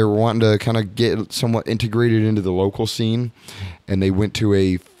they were wanting to kind of get somewhat integrated into the local scene, and they went to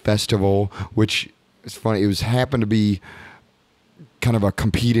a festival, which is funny. It happened to be kind of a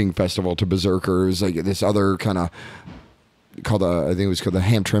competing festival to Berserker. It was like this other kind of called I think it was called the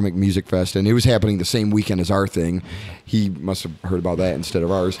Hamtramck Music Fest, and it was happening the same weekend as our thing. He must have heard about that instead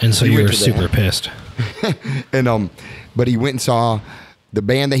of ours, and so you were super pissed. And but he went and saw the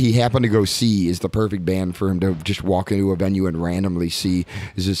band that he happened to go see is the perfect band for him to just walk into a venue and randomly see.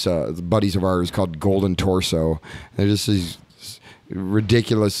 Is this buddies of ours called Golden Torso? They're just these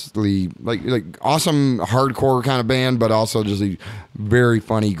ridiculously like awesome hardcore kind of band, but also just very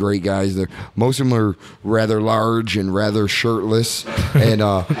funny, great guys. Most of them are rather large and rather shirtless. And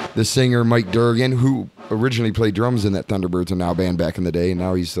the singer Mike Durgan, who originally played drums in that Thunderbirds and Now band back in the day, and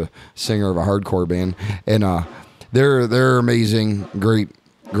now he's the singer of a hardcore band. And they're amazing, great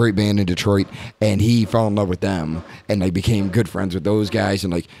band in Detroit. And he fell in love with them, and they became good friends with those guys,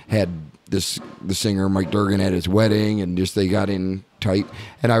 and like had the singer Mike Durgan at his wedding, and just they got in tight.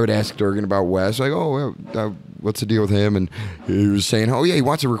 And I would ask Durgan about Wes, like, oh, what's the deal with him? And he was saying, oh yeah, he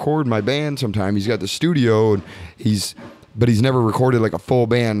wants to record my band sometime. He's got the studio, and he's never recorded like a full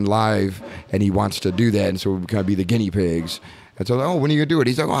band live, and he wants to do that. And so we kind of be the guinea pigs. And so, oh, when are you gonna do it?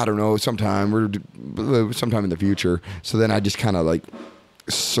 He's like, oh, I don't know, sometime in the future. So then I just kind of like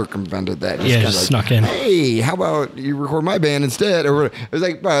circumvented that. Just snuck in. Hey, how about you record my band instead? Or it was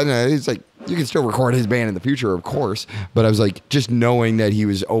like, well, no, it's like you can still record his band in the future, of course. But I was like, just knowing that he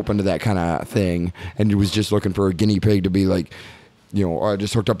was open to that kind of thing, and he was just looking for a guinea pig to be like, I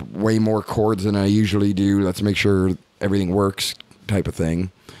just hooked up way more chords than I usually do. Let's make sure everything works, type of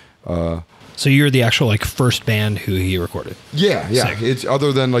thing. So you're the actual like first band who he recorded? Yeah. Sick. It's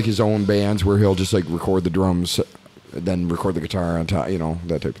other than like his own bands where he'll just like record the drums, then record the guitar on top,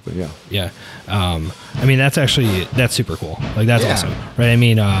 that type of thing. Yeah. I mean, that's super cool. Like that's awesome, right? I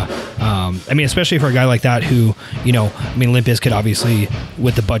mean, especially for a guy like that who, Limp Bizkit obviously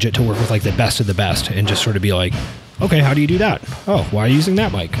with the budget to work with like the best of the best and just sort of be like, okay, how do you do that? Oh, why are you using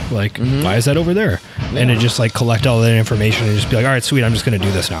that mic? Like, why is that over there? Yeah. And to just like collect all that information and just be like, all right, sweet, I'm just going to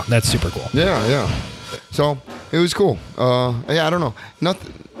do this now. That's super cool. Yeah. So it was cool. I don't know.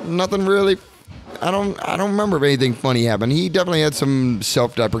 Nothing really. I don't remember if anything funny happened. He definitely had some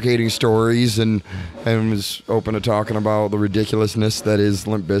self-deprecating stories and was open to talking about the ridiculousness that is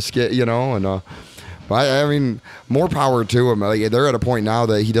Limp Bizkit, and I mean, more power to him. Like they're at a point now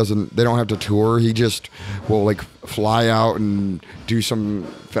that they don't have to tour. He just will like fly out and do some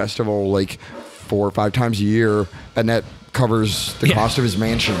festival like 4 or 5 times a year, and that covers the cost of his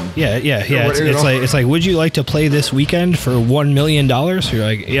mansion. Yeah. It's like, would you like to play this weekend for $1 million? You're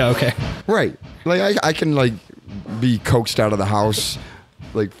like, yeah, okay. Right. Like I can like be coaxed out of the house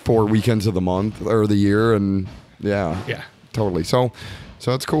like 4 weekends of the month or the year, and yeah, totally. So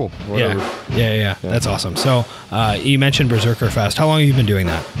it's cool. Whatever. Yeah. That's awesome. So you mentioned Berserker Fest. How long have you been doing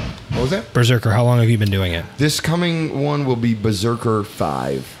that? What was that? Berserker. How long have you been doing it? This coming one will be Berserker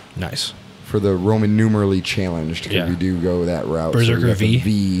 5. Nice. For the Roman numerally challenged, because we do go that route. Berserker so V.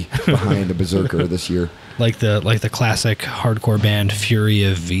 V behind the Berserker this year. Like the classic hardcore band Fury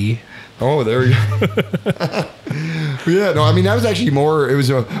of V. Oh, there you go. Yeah, no, I mean, that was actually more, it was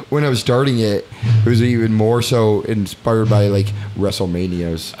when I was starting it was even more so inspired by like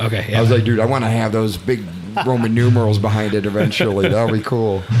WrestleManias. Okay, yeah. I was like, dude, I want to have those big Roman numerals behind it eventually. That would be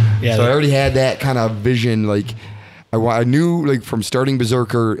cool. Yeah. So I already had that kind of vision. Like, I knew like from starting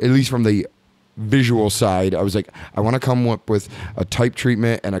Berserker, at least from the visual side, I was like, I want to come up with a type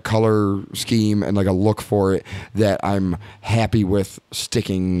treatment and a color scheme and like a look for it that I'm happy with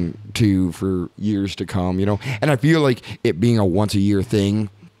sticking to for years to come, and I feel like it being a once a year thing,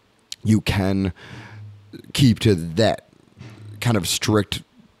 you can keep to that kind of strict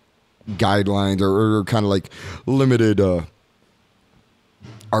guidelines or kind of like limited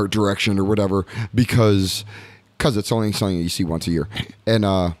art direction or whatever, because it's only something you see once a year.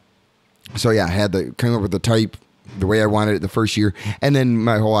 And so yeah, I came up with the type the way I wanted it the first year, and then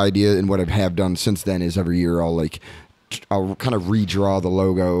my whole idea and what I have done since then is every year I'll kind of redraw the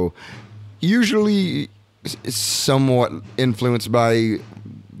logo. Usually it's somewhat influenced by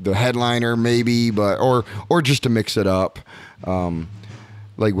the headliner maybe, but or just to mix it up.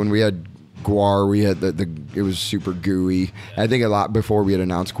 Like when we had Guar, we had it was super gooey. I think a lot before we had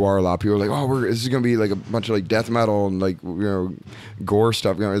announced Guar, a lot of people were like, "Oh, this is gonna be like a bunch of like death metal and like gore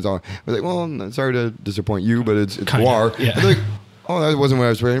stuff." It's all. I was like, "Well, sorry to disappoint you, but it's Guar." Yeah. Like, oh, that wasn't what I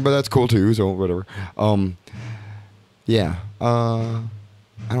was expecting, but that's cool too. So whatever. Yeah.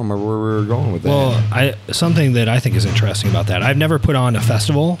 I don't remember where we were going with that. Well, something that I think is interesting about that. I've never put on a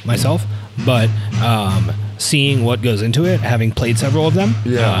festival myself, but seeing what goes into it, having played several of them,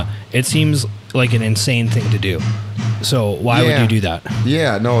 it seems like an insane thing to do. So why would you do that?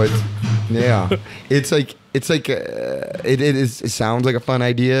 Yeah, no, it sounds like a fun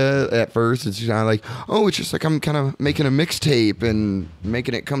idea at first. It's kind of like, oh, it's just like I'm kind of making a mixtape and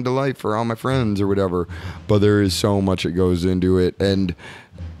making it come to life for all my friends or whatever. But there is so much that goes into it, and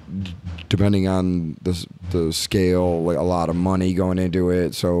depending on the scale, like a lot of money going into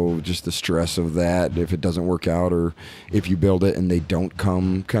it. So just the stress of that if it doesn't work out, or if you build it and they don't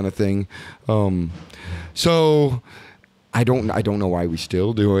come, kind of thing. So I don't know why we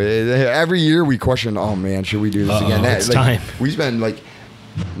still do it. Every year we question, oh man, should we do this again? It's time. We spend like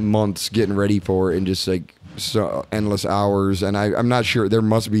months getting ready for it and just like so endless hours. And I'm not sure, there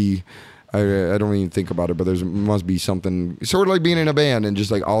must be, I don't even think about it, but there must be something sort of like being in a band and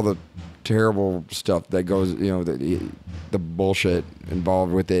just like all the terrible stuff that goes, the bullshit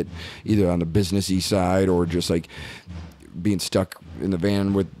involved with it, either on the businessy side or just like being stuck in the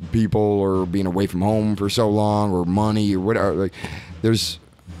van with people or being away from home for so long or money or whatever. Like there's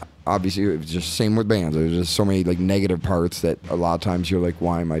obviously, it's just same with bands. There's just so many like negative parts that a lot of times you're like,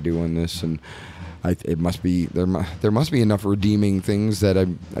 why am I doing this? And it must be there must be enough redeeming things that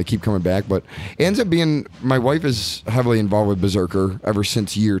I keep coming back. But it ends up being, my wife is heavily involved with Berserker ever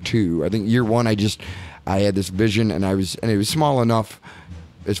since year 2. I think year 1 I had this vision and it was small enough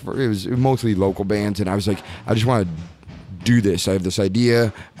it was mostly local bands, and I was like, I just want to do this. I have this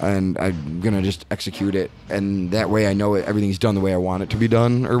idea, and I'm gonna just execute it, and that way I know everything's done the way I want it to be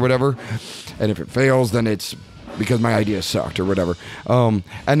done, or whatever. And if it fails, then it's because my idea sucked, or whatever.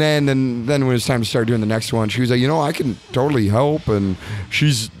 And then when it's time to start doing the next one, she was like, you know, I can totally help, and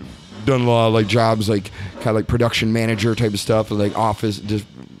she's done a lot of like jobs, like kind of like production manager type of stuff, like office just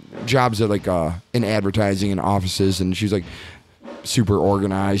jobs that like in advertising and offices, and she's like super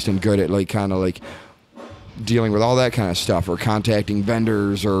organized and good at like kind of like dealing with all that kind of stuff, or contacting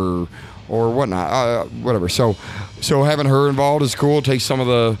vendors or whatnot, whatever. So having her involved is cool. It takes some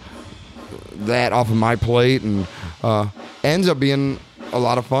of that off of my plate, and ends up being a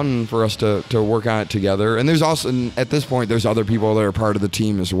lot of fun for us to work on it together. And there's also, and at this point, there's other people that are part of the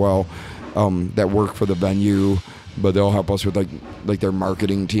team as well, that work for the venue, but they'll help us with like their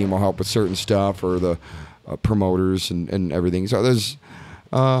marketing team will help with certain stuff, or the promoters and everything. So there's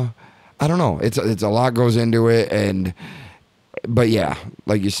I don't know. It's a lot goes into it, but yeah,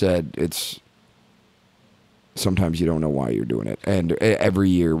 like you said, it's sometimes you don't know why you're doing it, and every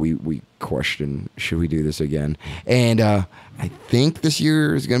year we question, should we do this again? And I think this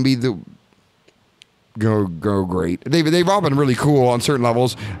year is going to be go great. They've all been really cool on certain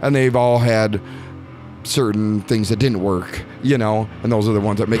levels, and they've all had certain things that didn't work, you know, and those are the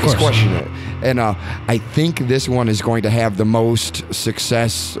ones that make us question it. And I think this one is going to have the most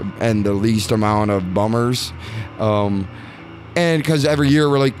success and the least amount of bummers. And because every year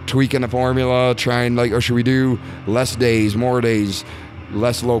we're like tweaking the formula, trying like, or should we do less days, more days,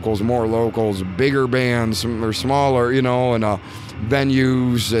 less locals, more locals, bigger bands or smaller, you know, and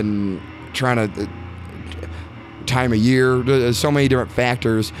venues, and trying to time of year. There's so many different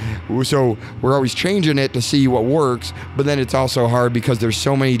factors, so we're always changing it to see what works, but then it's also hard because there's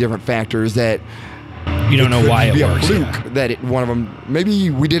so many different factors that you don't know why it works. That one of them, maybe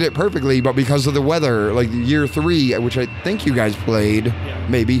we did it perfectly, but because of the weather, like year 3, which I think you guys played,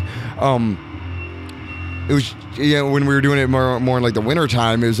 maybe it was, you know, when we were doing it more in like the winter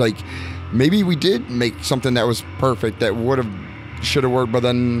time, it was like maybe we did make something that was perfect that should have worked, but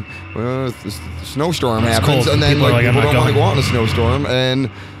then the snowstorm happens, and then people don't want to go out in a snowstorm, and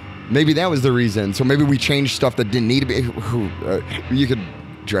maybe that was the reason. So maybe we changed stuff that didn't need to be. You could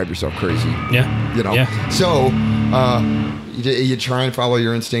drive yourself crazy. Yeah. You know. Yeah. So you try and follow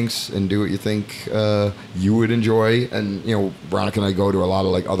your instincts and do what you think you would enjoy. And you know, Veronica and I go to a lot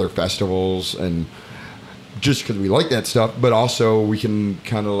of like other festivals, and just because we like that stuff, but also we can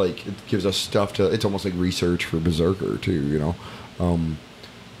kind of like, it gives us stuff to. It's almost like research for Berserker too, you know.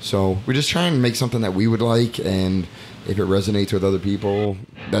 So we just try and make something that we would like, and if it resonates with other people,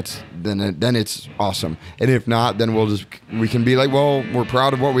 then it's awesome. And if not, then we can be like, well, we're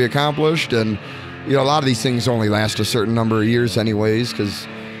proud of what we accomplished, and you know, a lot of these things only last a certain number of years, anyways, because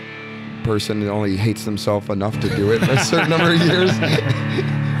person only hates themselves enough to do it a certain number of years.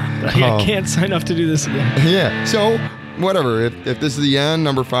 I can't sign up to do this again. Yeah. So whatever. If this is the end,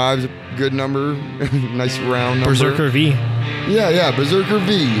 number 5 is a good number, nice round number. Berserker V. Yeah, Berserker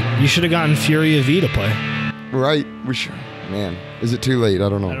V. You should have gotten Fury of V to play. Right. We should. Man, is it too late? I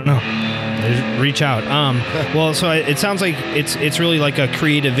don't know. Reach out. Well, so it sounds like it's really like a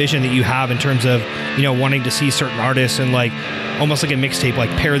creative vision that you have in terms of, you know, wanting to see certain artists and like almost like a mixtape, like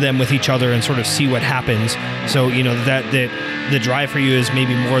pair them with each other and sort of see what happens. So, you know, that the drive for you is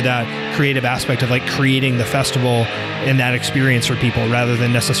maybe more that creative aspect of like creating the festival and that experience for people, rather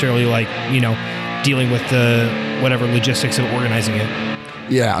than necessarily like, you know, dealing with the whatever logistics of organizing it.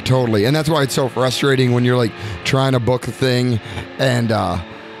 Yeah, totally. And that's why it's so frustrating when you're like trying to book a thing and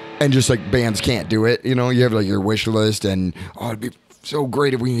just like bands can't do it. You know, you have like your wish list and, oh, it'd be so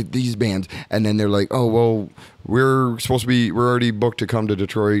great if we had these bands. And then they're like, oh, well, we're already booked to come to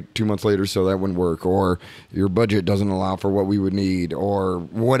Detroit 2 months later, so that wouldn't work. Or your budget doesn't allow for what we would need, or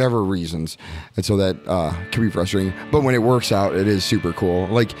whatever reasons. And so that can be frustrating. But when it works out, it is super cool.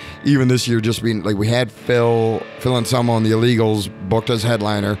 Like even this year, just being like, we had Phil and Selma on the Illegals booked as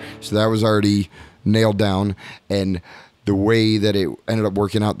headliner. So that was already nailed down. And the way that it ended up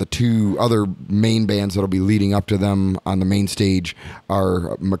working out, the 2 other main bands that'll be leading up to them on the main stage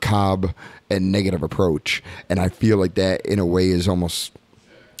are Macabre and Negative Approach. And I feel like that, in a way, is almost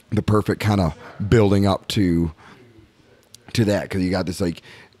the perfect kind of building up to that, because you got this like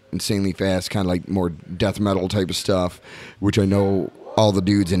insanely fast kind of like more death metal type of stuff, which I know all the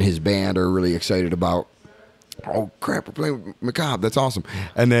dudes in his band are really excited about. Oh crap, we're playing with Macabre, that's awesome.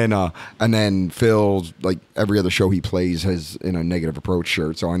 And then Phil, like every other show he plays, has in a Negative Approach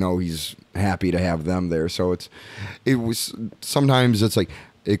shirt, so I know he's happy to have them there. So it was sometimes it's like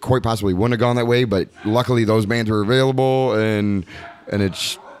it quite possibly wouldn't have gone that way, but luckily those bands were available, and and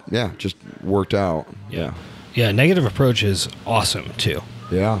it's just worked out. Yeah, Negative Approach is awesome too.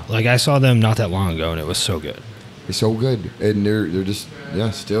 Yeah. Like I saw them not that long ago, and it was so good. It's so good, and they're just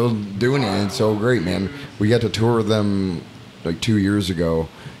still doing it. And it's so great, man. We got to tour with them like 2 years ago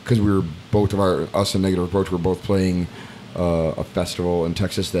because we were us and Negative Approach were both playing a festival in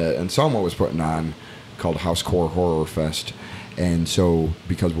Texas that Anselmo was putting on called Housecore Horror Fest. And so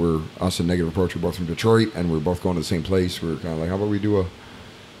because us and Negative Approach were both from Detroit and we're both going to the same place, we were kind of like, how about we do a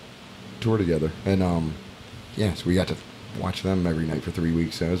tour together? And so we got to watch them every night for 3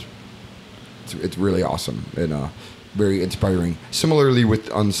 weeks. So it's really awesome and very inspiring. Similarly with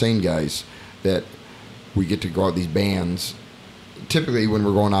Unsane guys, that we get to go out these bands. Typically when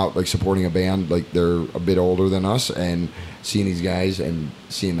we're going out like supporting a band, like they're a bit older than us, and seeing these guys and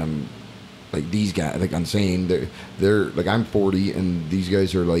seeing them, like these guys, like Unsane, they're like, I'm 40 and these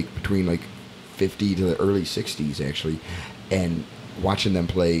guys are like between like 50 to the early 60s actually, and watching them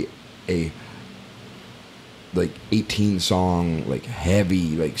play a like 18 song, like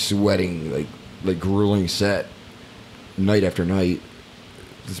heavy, like sweating, like grueling set night after night,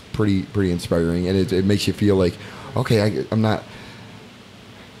 it's pretty inspiring, and it makes you feel like, okay,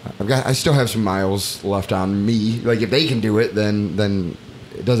 I still have some miles left on me. Like if they can do it, then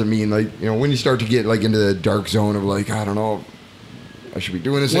it doesn't mean like, when you start to get like into the dark zone of like, I don't know, I should be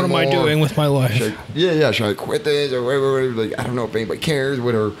doing this anymore. What am I doing with my life? Should I quit this or whatever? Like I don't know if anybody cares,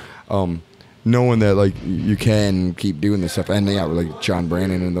 whatever. Knowing that like you can keep doing this stuff, and like John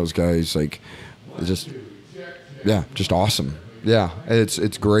Brannon and those guys, like it's just awesome. Yeah,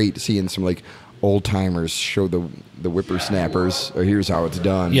 it's great seeing some like old timers show the whippersnappers, or here's how it's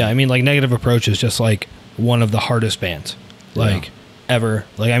done. Yeah, I mean, like Negative Approach is just like one of the hardest bands ever.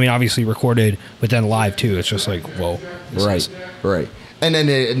 Like, I mean, obviously recorded, but then live too. It's just like, whoa. Right. And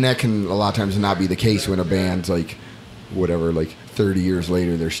then that can a lot of times not be the case when a band's like whatever, like 30 years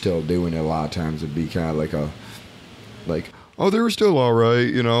later they're still doing it. A lot of times it'd be kind of like oh, they were still all right,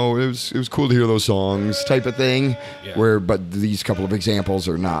 it was cool to hear those songs type of thing. Yeah. But these couple of examples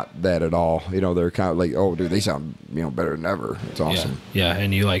are not that at all. They're kind of like, oh, dude, they sound better than ever. It's awesome. Yeah,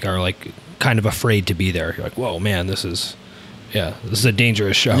 and you like are like kind of afraid to be there. You're like, whoa, man, this is a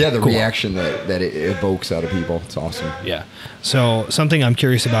dangerous show. Yeah, the reaction that it evokes out of people, it's awesome. Yeah. So something I'm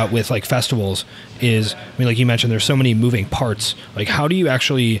curious about with like festivals is, I mean, like you mentioned, there's so many moving parts. Like, how do you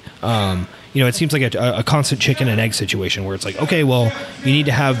actually it seems like a constant chicken and egg situation where it's like, okay, well, you need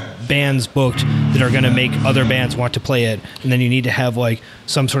to have bands booked that are going to make other bands want to play it, and then you need to have like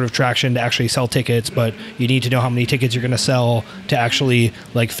some sort of traction to actually sell tickets, but you need to know how many tickets you're going to sell to actually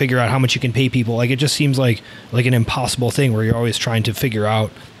like figure out how much you can pay people. Like, it just seems like an impossible thing where you're always trying to figure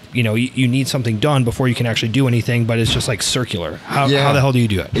out, you need something done before you can actually do anything, but it's just like circular. How the hell do you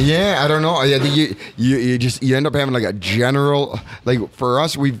do it? Yeah, I don't know. I think you end up having like a general, like for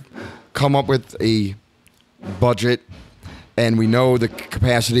us, we've come up with a budget and we know the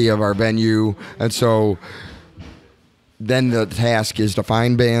capacity of our venue, and so then the task is to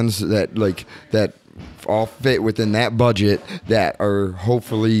find bands that all fit within that budget, that are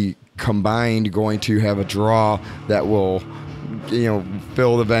hopefully combined going to have a draw that will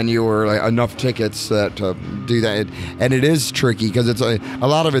fill the venue, or like enough tickets that to do that. And it is tricky because it's a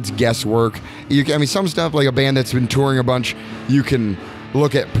lot of it's guesswork. Some stuff, like a band that's been touring a bunch, you can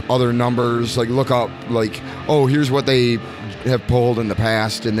look at other numbers, like look up like, oh, here's what they have pulled in the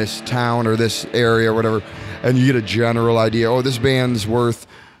past in this town or this area or whatever, and you get a general idea. Oh, this band's worth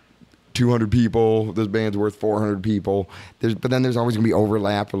 200 people, this band's worth 400 people. But then there's always gonna be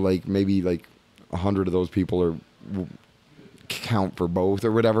overlap of like maybe like 100 of those people are count for both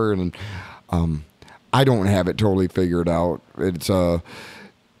or whatever, and I don't have it totally figured out. It's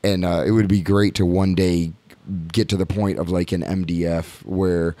it would be great to one day get to the point of like an MDF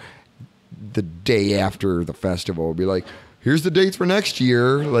where the day after the festival will be like, here's the dates for next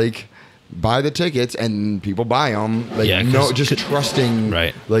year, like buy the tickets, and people buy them, like just trusting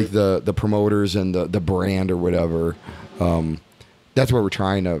like the promoters and the brand or whatever. That's what we're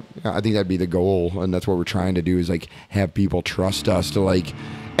trying to, I think that'd be the goal, and that's what we're trying to do, is like have people trust us to like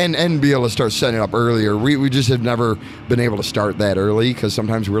and be able to start setting it up earlier. We just have never been able to start that early because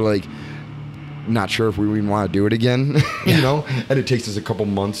sometimes we're like not sure if we even want to do it again, and it takes us a couple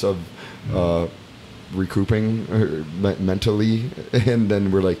months of recouping mentally, and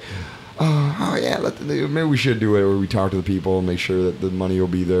then we're like, oh yeah, maybe we should do it, or we talk to the people and make sure that the money will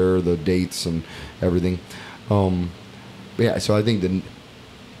be there, the dates and everything. Yeah, so I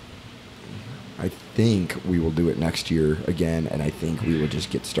think we will do it next year again, and I think we will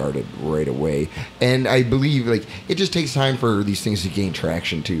just get started right away. And I believe like it just takes time for these things to gain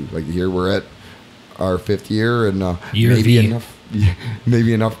traction too. Like here we're at our 5th year, and Year maybe V.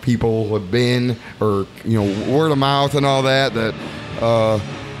 maybe enough people have been, or word of mouth and all that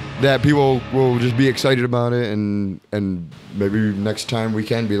that people will just be excited about it, and maybe next time we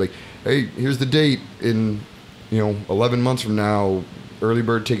can be like, hey, here's the date in 11 months from now, early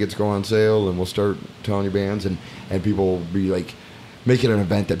bird tickets go on sale, and we'll start telling you bands, and people will be like, make it an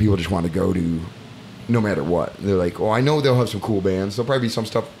event that people just want to go to no matter what. They're like, oh, I know they'll have some cool bands. There'll probably be some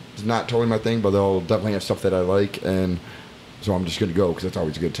stuff that's not totally my thing, but they'll definitely have stuff that I like, and so I'm just going to go because it's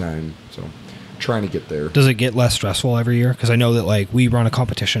always a good time. So trying to get there. Does it get less stressful every year? Because I know that like we run a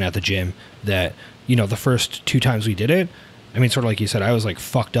competition at the gym that, the first 2 times we did it, I mean, sort of like you said, I was like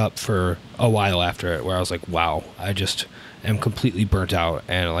fucked up for a while after it, where I was like, wow, I just am completely burnt out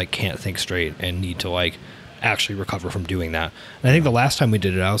and like can't think straight and need to like actually recover from doing that. And I think the last time we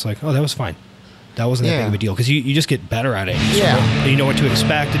did it, I was like, oh, that was fine. That wasn't that big of a deal, because you just get better at it. And you know what to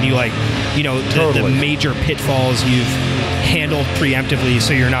expect, and you like, the major pitfalls you've handled preemptively,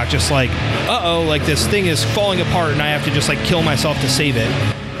 so you're not just like, like this thing is falling apart and I have to just like kill myself to save it.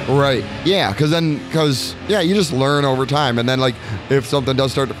 Right. Yeah, because you just learn over time, and then like if something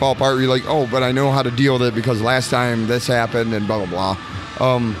does start to fall apart, you're like, oh, but I know how to deal with it because last time this happened and blah blah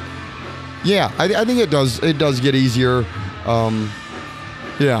blah. Yeah, I think it does get easier.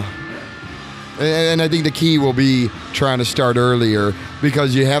 Yeah. And I think the key will be trying to start earlier,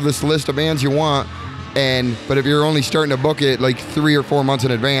 because you have this list of bands you want, but if you're only starting to book it like 3 or 4 months in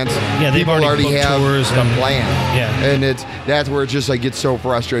advance, people already have tours the plan. Yeah, and that's where it just like gets so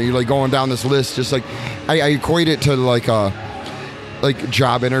frustrating. You're like going down this list, just like I equate it to like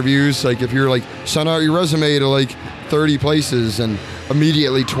job interviews. Like if you're like send out your resume to like 30 places and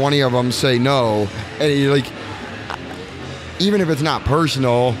immediately 20 of them say no, and you're like, even if it's not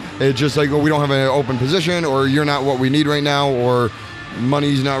personal, it's just like, well, we don't have an open position, or you're not what we need right now, or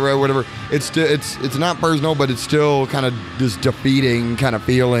money's not right, whatever. It's not personal, but it's still kind of this defeating kind of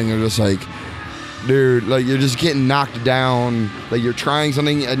feeling of just like, dude, like you're just getting knocked down, like you're trying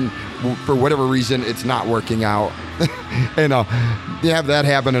something and for whatever reason it's not working out. And you have that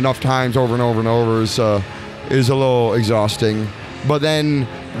happen enough times over and over and over is a little exhausting. But then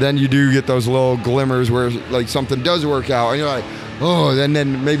you do get those little glimmers where like something does work out, and you're like, oh, and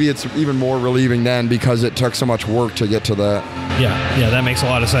then maybe it's even more relieving then, because it took so much work to get to that. Yeah, that makes a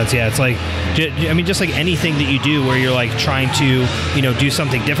lot of sense. Yeah, it's like, I mean, just like anything that you do where you're like trying to, do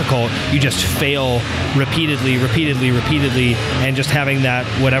something difficult, you just fail repeatedly, and just having that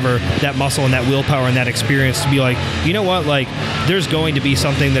that muscle and that willpower and that experience to be like, you know what, like there's going to be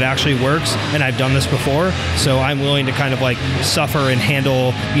something that actually works, and I've done this before, so I'm willing to kind of like suffer and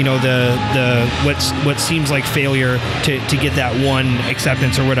handle, what seems like failure to get that one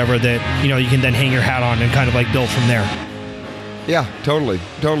acceptance or whatever that, you can then hang your hat on and kind of like build from there. Yeah, totally,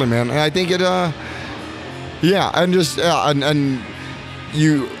 man. And I think it, and just, and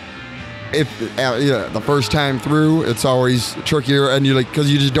you, if the first time through, it's always trickier, and you're like,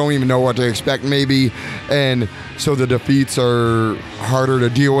 because you just don't even know what to expect, maybe, and so the defeats are harder to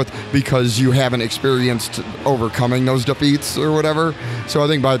deal with because you haven't experienced overcoming those defeats or whatever. So I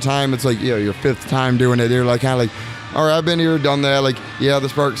think by the time it's like, your 5th time doing it, you're like kind of like, all right, I've been here, done that. Like, yeah, the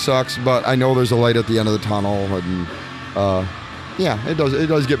spark sucks, but I know there's a light at the end of the tunnel, and it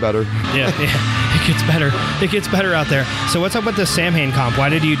does get better. Yeah, it gets better. It gets better out there. So what's up with the Samhain comp? Why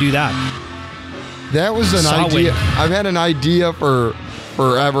did you do that? That was an idea. I've had an idea for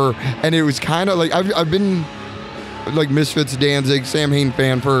forever, and it was kind of like I've been like Misfits, Danzig, Samhain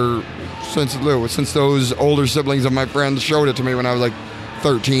fan since those older siblings of my friends showed it to me when I was like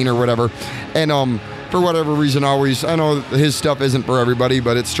 13 or whatever, and for whatever reason, always, I know his stuff isn't for everybody,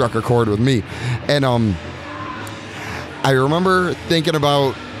 but it struck a chord with me, and I remember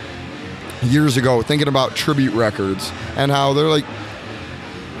years ago thinking about tribute records and how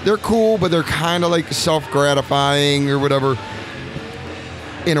they're cool, but they're kind of like self-gratifying or whatever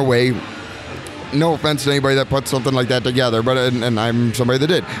in a way. No offense to anybody that put something like that together, but and I'm somebody that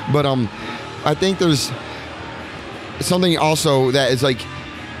did. But I think there's something also that is like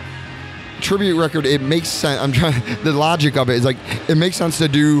tribute record. It makes sense. The logic of it is like, it makes sense to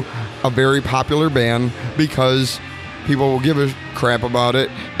do a very popular band because people will give a crap about it,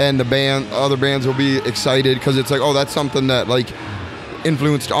 and other bands will be excited because it's like, oh, that's something that like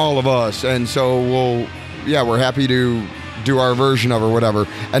influenced all of us, and so we're happy to do our version of or whatever,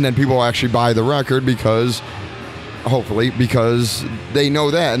 and then people will actually buy the record hopefully because they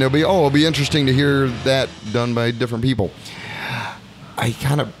know that, and it'll be interesting to hear that done by different people.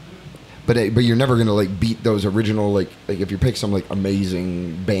 But you're never gonna like beat those original like if you pick some like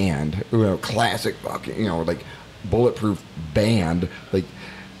amazing band, classic fucking like bulletproof band, like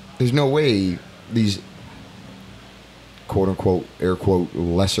there's no way these quote unquote air quote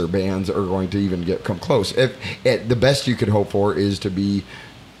lesser bands are going to even come close. If the best you could hope for is to be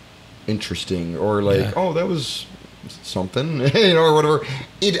interesting or like, oh, that was something, you know, or whatever.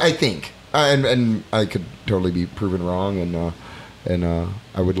 I think, and I could totally be proven wrong, and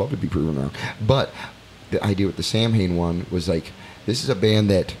I would love to be proven wrong. But the idea with the Samhain one was like, this is a band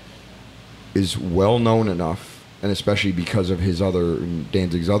that is well known enough, and especially because of his other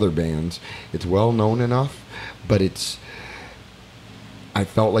Danzig's other bands, it's well known enough, but it's. I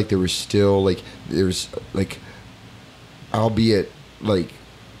felt like there was still albeit like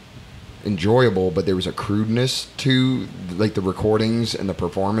enjoyable, but there was a crudeness to like the recordings and the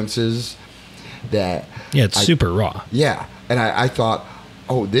performances that it's super raw. Yeah, and I thought,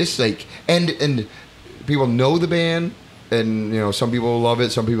 oh, this like and people know the band, and you know some people love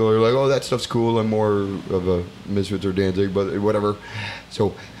it, some people are like, oh, that stuff's cool. I'm more of a Misfits or Danzig, but whatever.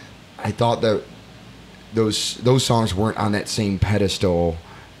 So I thought that those songs weren't on that same pedestal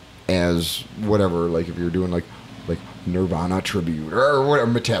as whatever, like if you're doing like Nirvana tribute or whatever,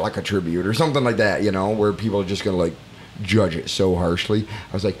 Metallica tribute or something like that, you know, where people are just gonna like judge it so harshly.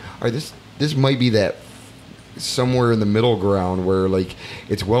 I was like, all right, this might be that somewhere in the middle ground where like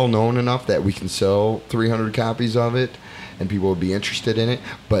it's well known enough that we can sell 300 copies of it and people would be interested in it,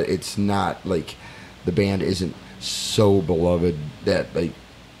 but it's not like the band isn't so beloved that like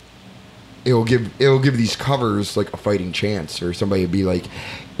it'll give these covers like a fighting chance, or somebody would be like,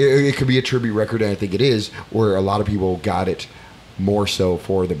 it could be a tribute record, and I think it is, where a lot of people got it more so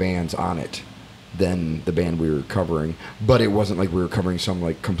for the bands on it than the band we were covering. But it wasn't like we were covering some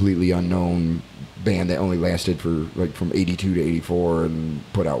like completely unknown band that only lasted for like from 82 to 84 and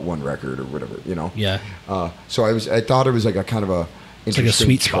put out one record or whatever, you know. Yeah. So I thought it was like a kind of a interesting like a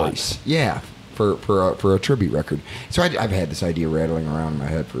sweet choice. spot. Yeah, for a tribute record. So I've had this idea rattling around in my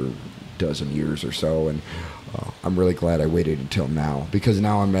head for dozen years or so, and I'm really glad I waited until now, because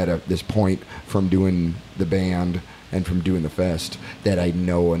now I'm at this point from doing the band and from doing the fest that I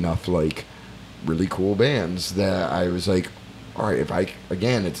know enough like really cool bands that I was like, all right,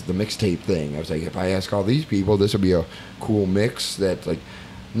 again, it's the mixtape thing. I was like, if I ask all these people, this will be a cool mix that's like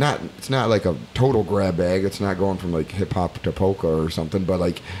it's not like a total grab bag. It's not going from like hip hop to polka or something, but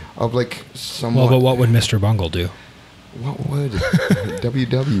like of like somewhat. Well, but what would Mr. Bungle do? What would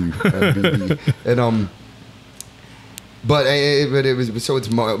WW and but it was, so it's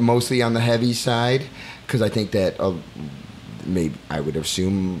mostly on the heavy side, because I think that maybe I would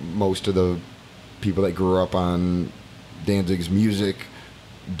assume most of the people that grew up on Danzig's music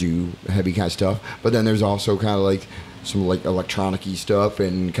do heavy kind of stuff, but then there's also kind of like some like electronic-y stuff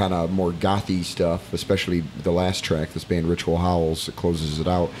and kind of more gothy stuff, especially the last track, this band Ritual Howls, that closes it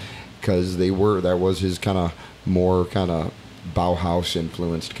out, because that was his kind of more kind of Bauhaus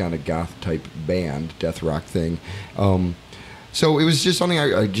influenced kind of goth type band, death rock thing. So it was just something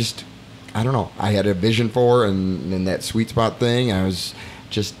I don't know, I had a vision for, and in that sweet spot thing, I was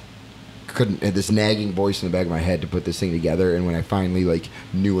just had this nagging voice in the back of my head to put this thing together. And when I finally like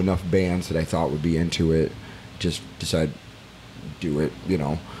knew enough bands that I thought would be into it, just decided do it, you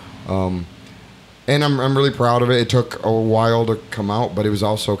know. And I'm really proud of it. It took a while to come out, but it was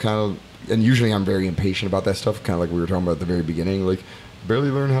also kind of, and usually I'm very impatient about that stuff, kind of like we were talking about at the very beginning, like barely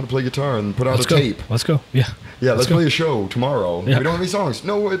learned how to play guitar and put out a tape. Let's go. Yeah. Let's play a show tomorrow. Yeah. We don't have any songs.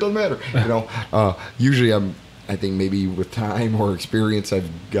 No, it doesn't matter. You know, usually I think maybe with time or experience, I've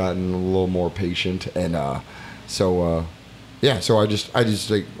gotten a little more patient, and so I just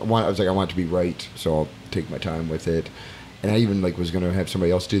like I want it to be right, so I'll take my time with it. And I even like was gonna have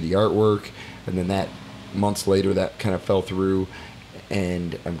somebody else do the artwork, and then that months later that kind of fell through,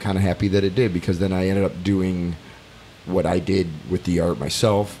 and I'm kind of happy that it did, because then I ended up doing what I did with the art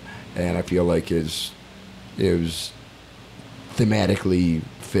myself, and I feel like it was thematically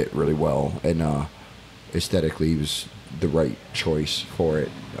fit really well, and aesthetically was the right choice for it.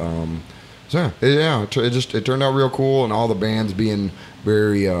 It turned out real cool, and all the bands being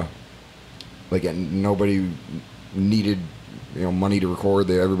very nobody needed money to record.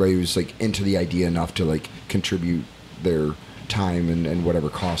 Everybody was like into the idea enough to like contribute their time and whatever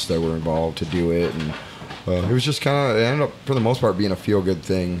costs that were involved to do it, and it was just kind of, it ended up for the most part being a feel good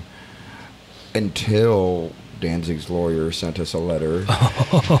thing until Danzig's lawyer sent us a letter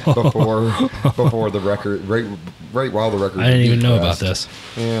before the record, right while the record. I didn't even know about this.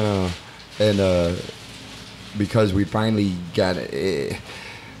 Yeah, and because we finally got it,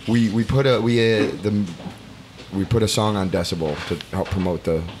 we put a song on Decibel to help promote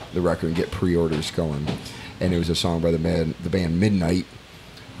the record and get pre-orders going, and it was a song by the band Midnight,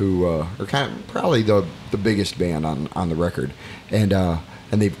 who are kind of probably the biggest band on the record, and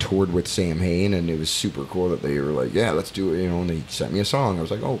and they've toured with Samhain, and it was super cool that they were like, yeah, let's do it, and they sent me a song. I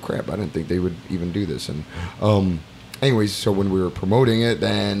was like, oh crap, I didn't think they would even do this. And anyways, so when we were promoting it,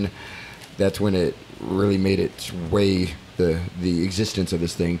 then that's when it really made its way, the existence of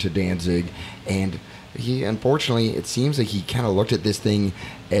this thing, to Danzig. And he, unfortunately, it seems like he kind of looked at this thing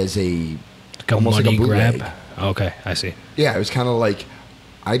as almost money like a bootleg. grab. Okay, I see. Yeah, it was kind of like,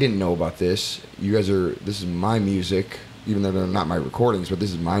 I didn't know about this. You guys this is my music, even though they're not my recordings, but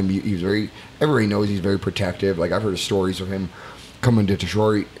this is my music. Everybody knows he's very protective. Like, I've heard stories of him coming to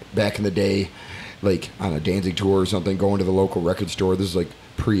Detroit back in the day, like on a Danzig tour or something, going to the local record store. This is like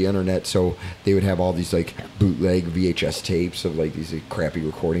pre-internet, so they would have all these like bootleg VHS tapes of like these like, crappy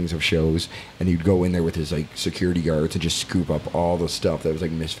recordings of shows, and he'd go in there with his like security guards and just scoop up all the stuff that was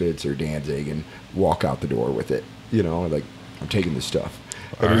like Misfits or Danzig and walk out the door with it. You know, like, I'm taking this stuff.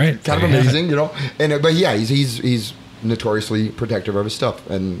 All right, kind of amazing, you know. And but yeah, he's notoriously protective of his stuff,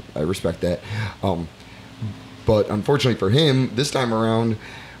 and I respect that. But unfortunately for him, this time around,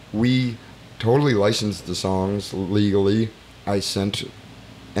 we totally licensed the songs legally. I sent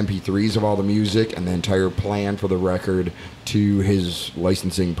MP3s of all the music and the entire plan for the record to his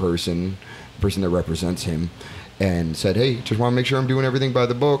licensing person that represents him, and said, hey, just want to make sure I'm doing everything by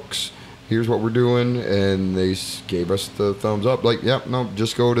the books. Here's what we're doing. And they gave us the thumbs up, like, yep, no,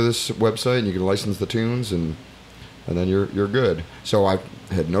 just go to this website and you can license the tunes, and then you're good. So I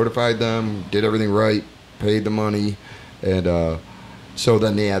had notified them, did everything right, paid the money, and so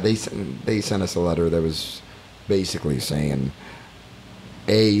then they sent us a letter that was basically saying,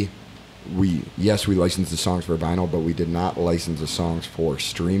 we licensed the songs for vinyl, but we did not license the songs for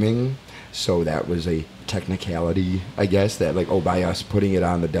streaming. So that was a technicality, I guess, that like, by us putting it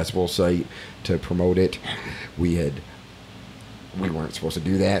on the Decibel site to promote it, we weren't supposed to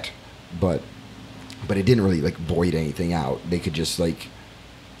do that, but it didn't really like void anything out. They could just like,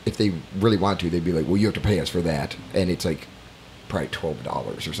 if they really want to, they'd be like, well, you have to pay us for that, and it's like probably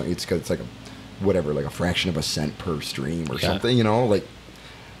 $12 or something. It's because it's like a fraction of a cent per stream or something, you know, like.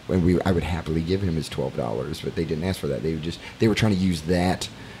 And I would happily give him his $12, but they didn't ask for that. They were trying to use that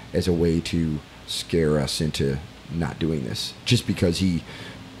as a way to scare us into not doing this, just because he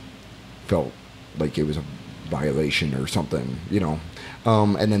felt like it was a violation or something, you know.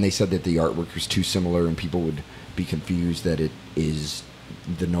 And then they said that the artwork was too similar, and people would be confused that it is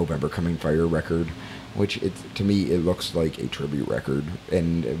the November Coming Fire record, which to me it looks like a tribute record,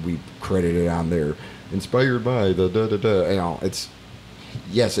 and we credited on there, inspired by the da-da-da. You know,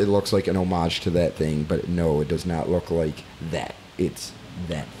 yes, it looks like an homage to that thing, but no, it does not look like that. It's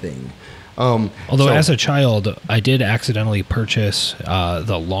that thing. Although, as a child, I did accidentally purchase the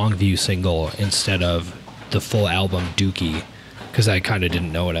Longview single instead of the full album Dookie, because I kind of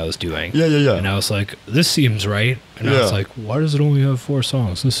didn't know what I was doing. Yeah. And I was like, this seems right. And I was like, why does it only have 4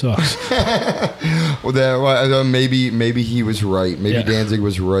 songs? This sucks. Well, maybe he was right. Maybe Danzig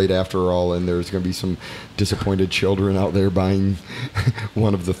was right after all, and there's going to be some disappointed children out there buying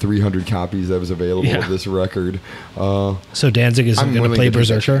one of the 300 copies that was available of this record. So Danzig isn't going to play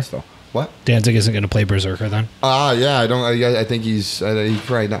Berserker? What? Danzig isn't going to play Berserker then? Yeah, I think he's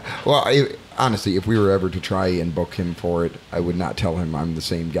probably not. Well, honestly, if we were ever to try and book him for it, I would not tell him I'm the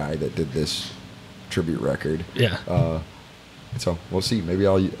same guy that did this tribute record. Yeah. So we'll see. Maybe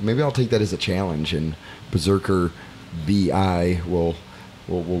I'll take that as a challenge, and Berserker BI will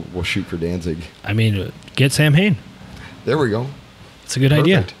shoot for Danzig. I mean, get Samhain. There we go. It's a good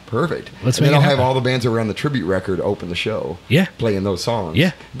idea. Perfect. Let's and make then I'll it have happen. all the bands around the tribute record open the show. Yeah. Playing those songs.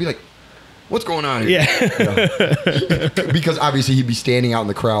 Yeah. Be like, what's going on here? Yeah. Because obviously he'd be standing out in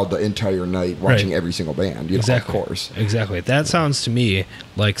the crowd the entire night watching every single band. You know, exactly. Of course. Exactly. That sounds to me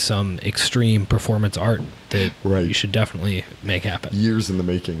like some extreme performance art that you should definitely make happen. Years in the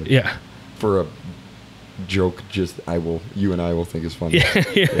making. Yeah. For a joke you and I will think is funny. Yeah.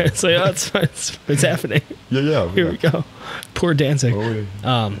 It's like, it's happening. Yeah. Here we go. Poor Danzig. Oh,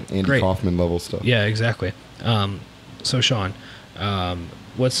 yeah. Andy Kaufman level stuff. Yeah, exactly. So Shawn,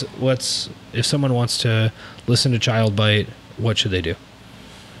 what's if someone wants to listen to Child Bite, what should they do?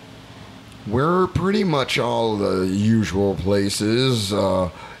 We're pretty much all the usual places,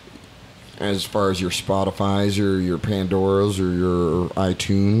 as far as your Spotify's or your Pandora's or your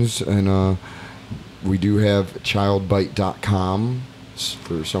iTunes, and we do have childbite.com.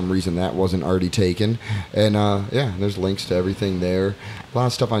 For some reason that wasn't already taken, and there's links to everything there. A lot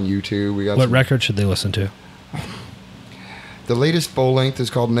of stuff on YouTube. We got what record should they listen to? The latest full length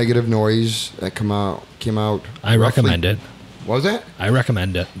is called Negative Noise. That came out. I recommend it. What was that? I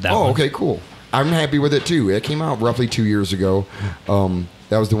recommend it. Okay, cool. I'm happy with it too. It came out roughly 2 years ago.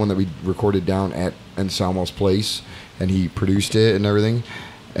 That was the one that we recorded down at Anselmo's place, and he produced it and everything.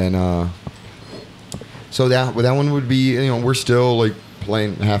 And so that one would be, we're still like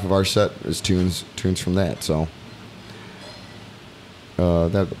playing half of our set is tunes from that. So So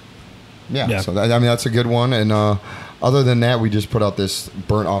that's a good one. And other than that, we just put out this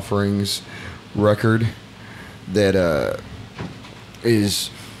Burnt Offerings record that is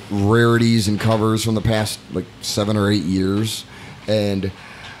rarities and covers from the past like 7 or 8 years. And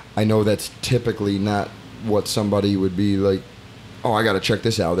I know that's typically not what somebody would be like, oh, I got to check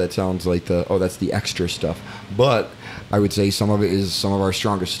this out. That sounds like that's the extra stuff. But I would say some of it is some of our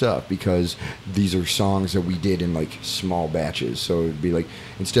strongest stuff, because these are songs that we did in like small batches. So it'd be like,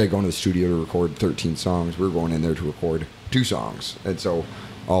 instead of going to the studio to record 13 songs, we're going in there to record 2 songs. And so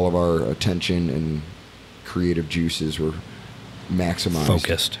all of our attention and creative juices were maximized.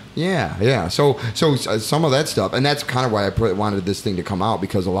 Focused. Yeah. So some of that stuff, and that's kind of why I wanted this thing to come out,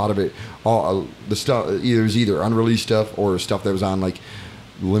 because a lot of it, all the stuff, was either unreleased stuff or stuff that was on like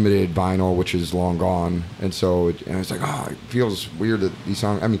limited vinyl, which is long gone. And so and it's like, it feels weird that these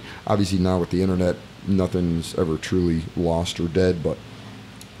songs, I mean, obviously now with the internet, nothing's ever truly lost or dead, but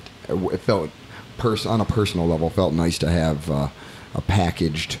it felt, on a personal level, felt nice to have a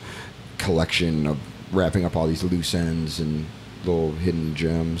packaged collection of wrapping up all these loose ends and little hidden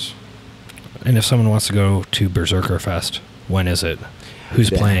gems. And if someone wants to go to Berserker Fest, when is it?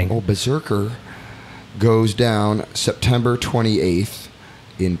 Who's playing? Well, Berserker goes down September 28th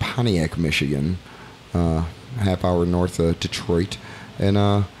in Pontiac, Michigan, half hour north of Detroit.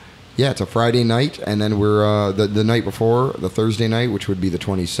 And it's a Friday night, and then we're the night before, the Thursday night, which would be the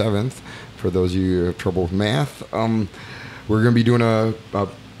 27th, for those of you who have trouble with math, we're going to be doing a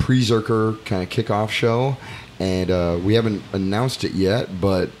pre-Zerker kind of kickoff show. And we haven't announced it yet,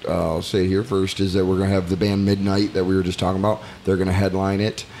 but I'll say it here first, is that we're going to have the band Midnight that we were just talking about. They're going to headline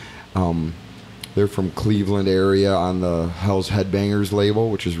it. They're from Cleveland area on the Hell's Headbangers label,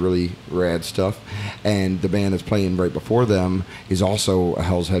 which is really rad stuff. And the band that's playing right before them is also a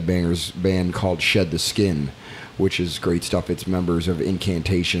Hell's Headbangers band called Shed the Skin, which is great stuff. It's members of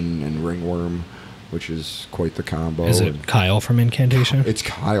Incantation and Ringworm, which is quite the combo. Is it Kyle from Incantation? It's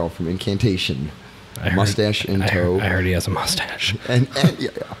Kyle from Incantation. Mustache in tow. I heard he has a mustache. and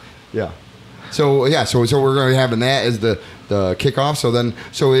yeah. So we're going to be having that as the kickoff.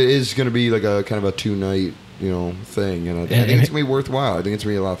 So it is going to be like a kind of a 2-night thing, and I think it's gonna be worthwhile. I think it's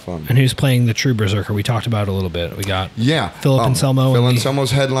gonna be a lot of fun. And who's playing the true Berserker? We talked about it a little bit. We got Philip Anselmo. Phil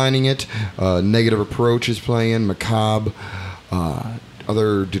Anselmo's headlining it. Negative Approach is playing. Macabre.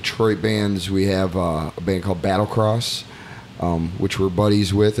 Other Detroit bands, we have a band called Battlecross, which we're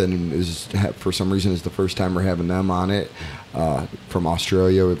buddies with, and is for some reason is the first time we're having them on it. From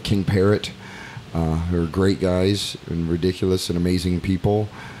Australia, with King Parrot, who are great guys and ridiculous and amazing people.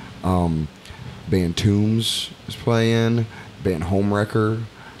 Band Tombs is playing. Band Homewrecker.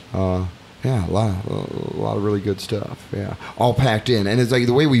 A lot of really good stuff. Yeah, all packed in, and it's like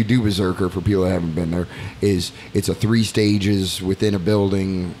the way we do Berserker, for people that haven't been there, is it's a 3 stages within a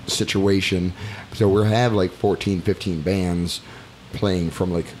building situation. So we'll have like 14, 15 bands playing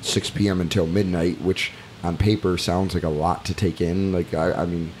from like 6 p.m. until midnight, which on paper sounds like a lot to take in. Like I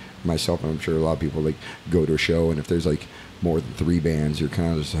mean, myself, and I'm sure a lot of people like go to a show, and if there's like more than 3 bands, you're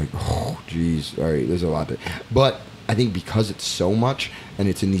kind of just like, oh, geez, all right, there's a lot. But I think because it's so much and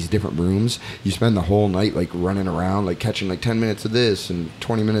it's in these different rooms, you spend the whole night like running around, like catching like 10 minutes of this and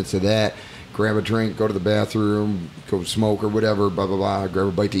 20 minutes of that, grab a drink, go to the bathroom, go smoke or whatever, blah, blah, blah, grab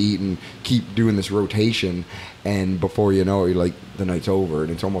a bite to eat, and keep doing this rotation. And before you know it, like the night's over,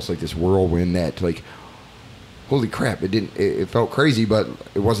 and it's almost like this whirlwind that like, holy crap, it felt crazy, but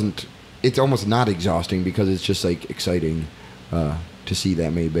it wasn't. It's almost not exhausting, because it's just like exciting to see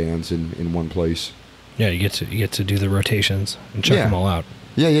that many bands in one place. Yeah, you get to do the rotations and check them all out.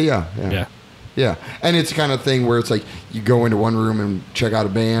 Yeah. And it's the kind of thing where it's like you go into one room and check out a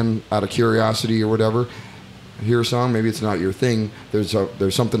band out of curiosity or whatever, hear a song, maybe it's not your thing. There's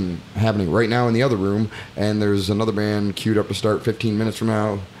something happening right now in the other room, and there's another band queued up to start 15 minutes from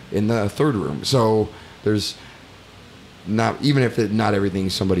now in the third room. So there's not, even if not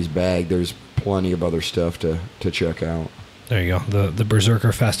everything's somebody's bag, there's plenty of other stuff to check out. There you go. The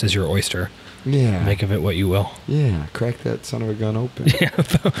Berserker Fest is your oyster. Yeah. Make of it what you will. Yeah. Crack that son of a gun open. Yeah.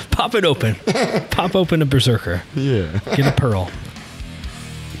 Pop it open. Pop open a Berserker. Yeah. Get a pearl.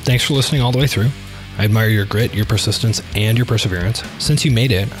 Thanks for listening all the way through. I admire your grit, your persistence, and your perseverance. Since you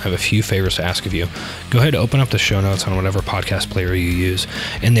made it, I have a few favors to ask of you. Go ahead and open up the show notes on whatever podcast player you use.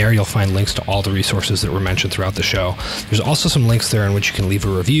 In there, you'll find links to all the resources that were mentioned throughout the show. There's also some links there in which you can leave a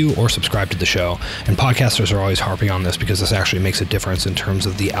review or subscribe to the show. And podcasters are always harping on this because this actually makes a difference in terms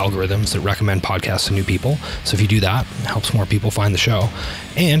of the algorithms that recommend podcasts to new people. So if you do that, it helps more people find the show.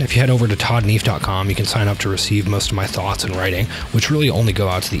 And if you head over to toddneef.com, you can sign up to receive most of my thoughts and writing, which really only go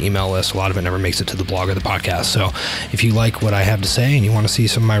out to the email list. A lot of it never makes it to the blog or the podcast. So if you like what I have to say and you want to see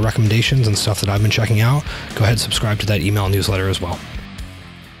some of my recommendations and stuff that I've been checking out, go ahead and subscribe to that email newsletter as well.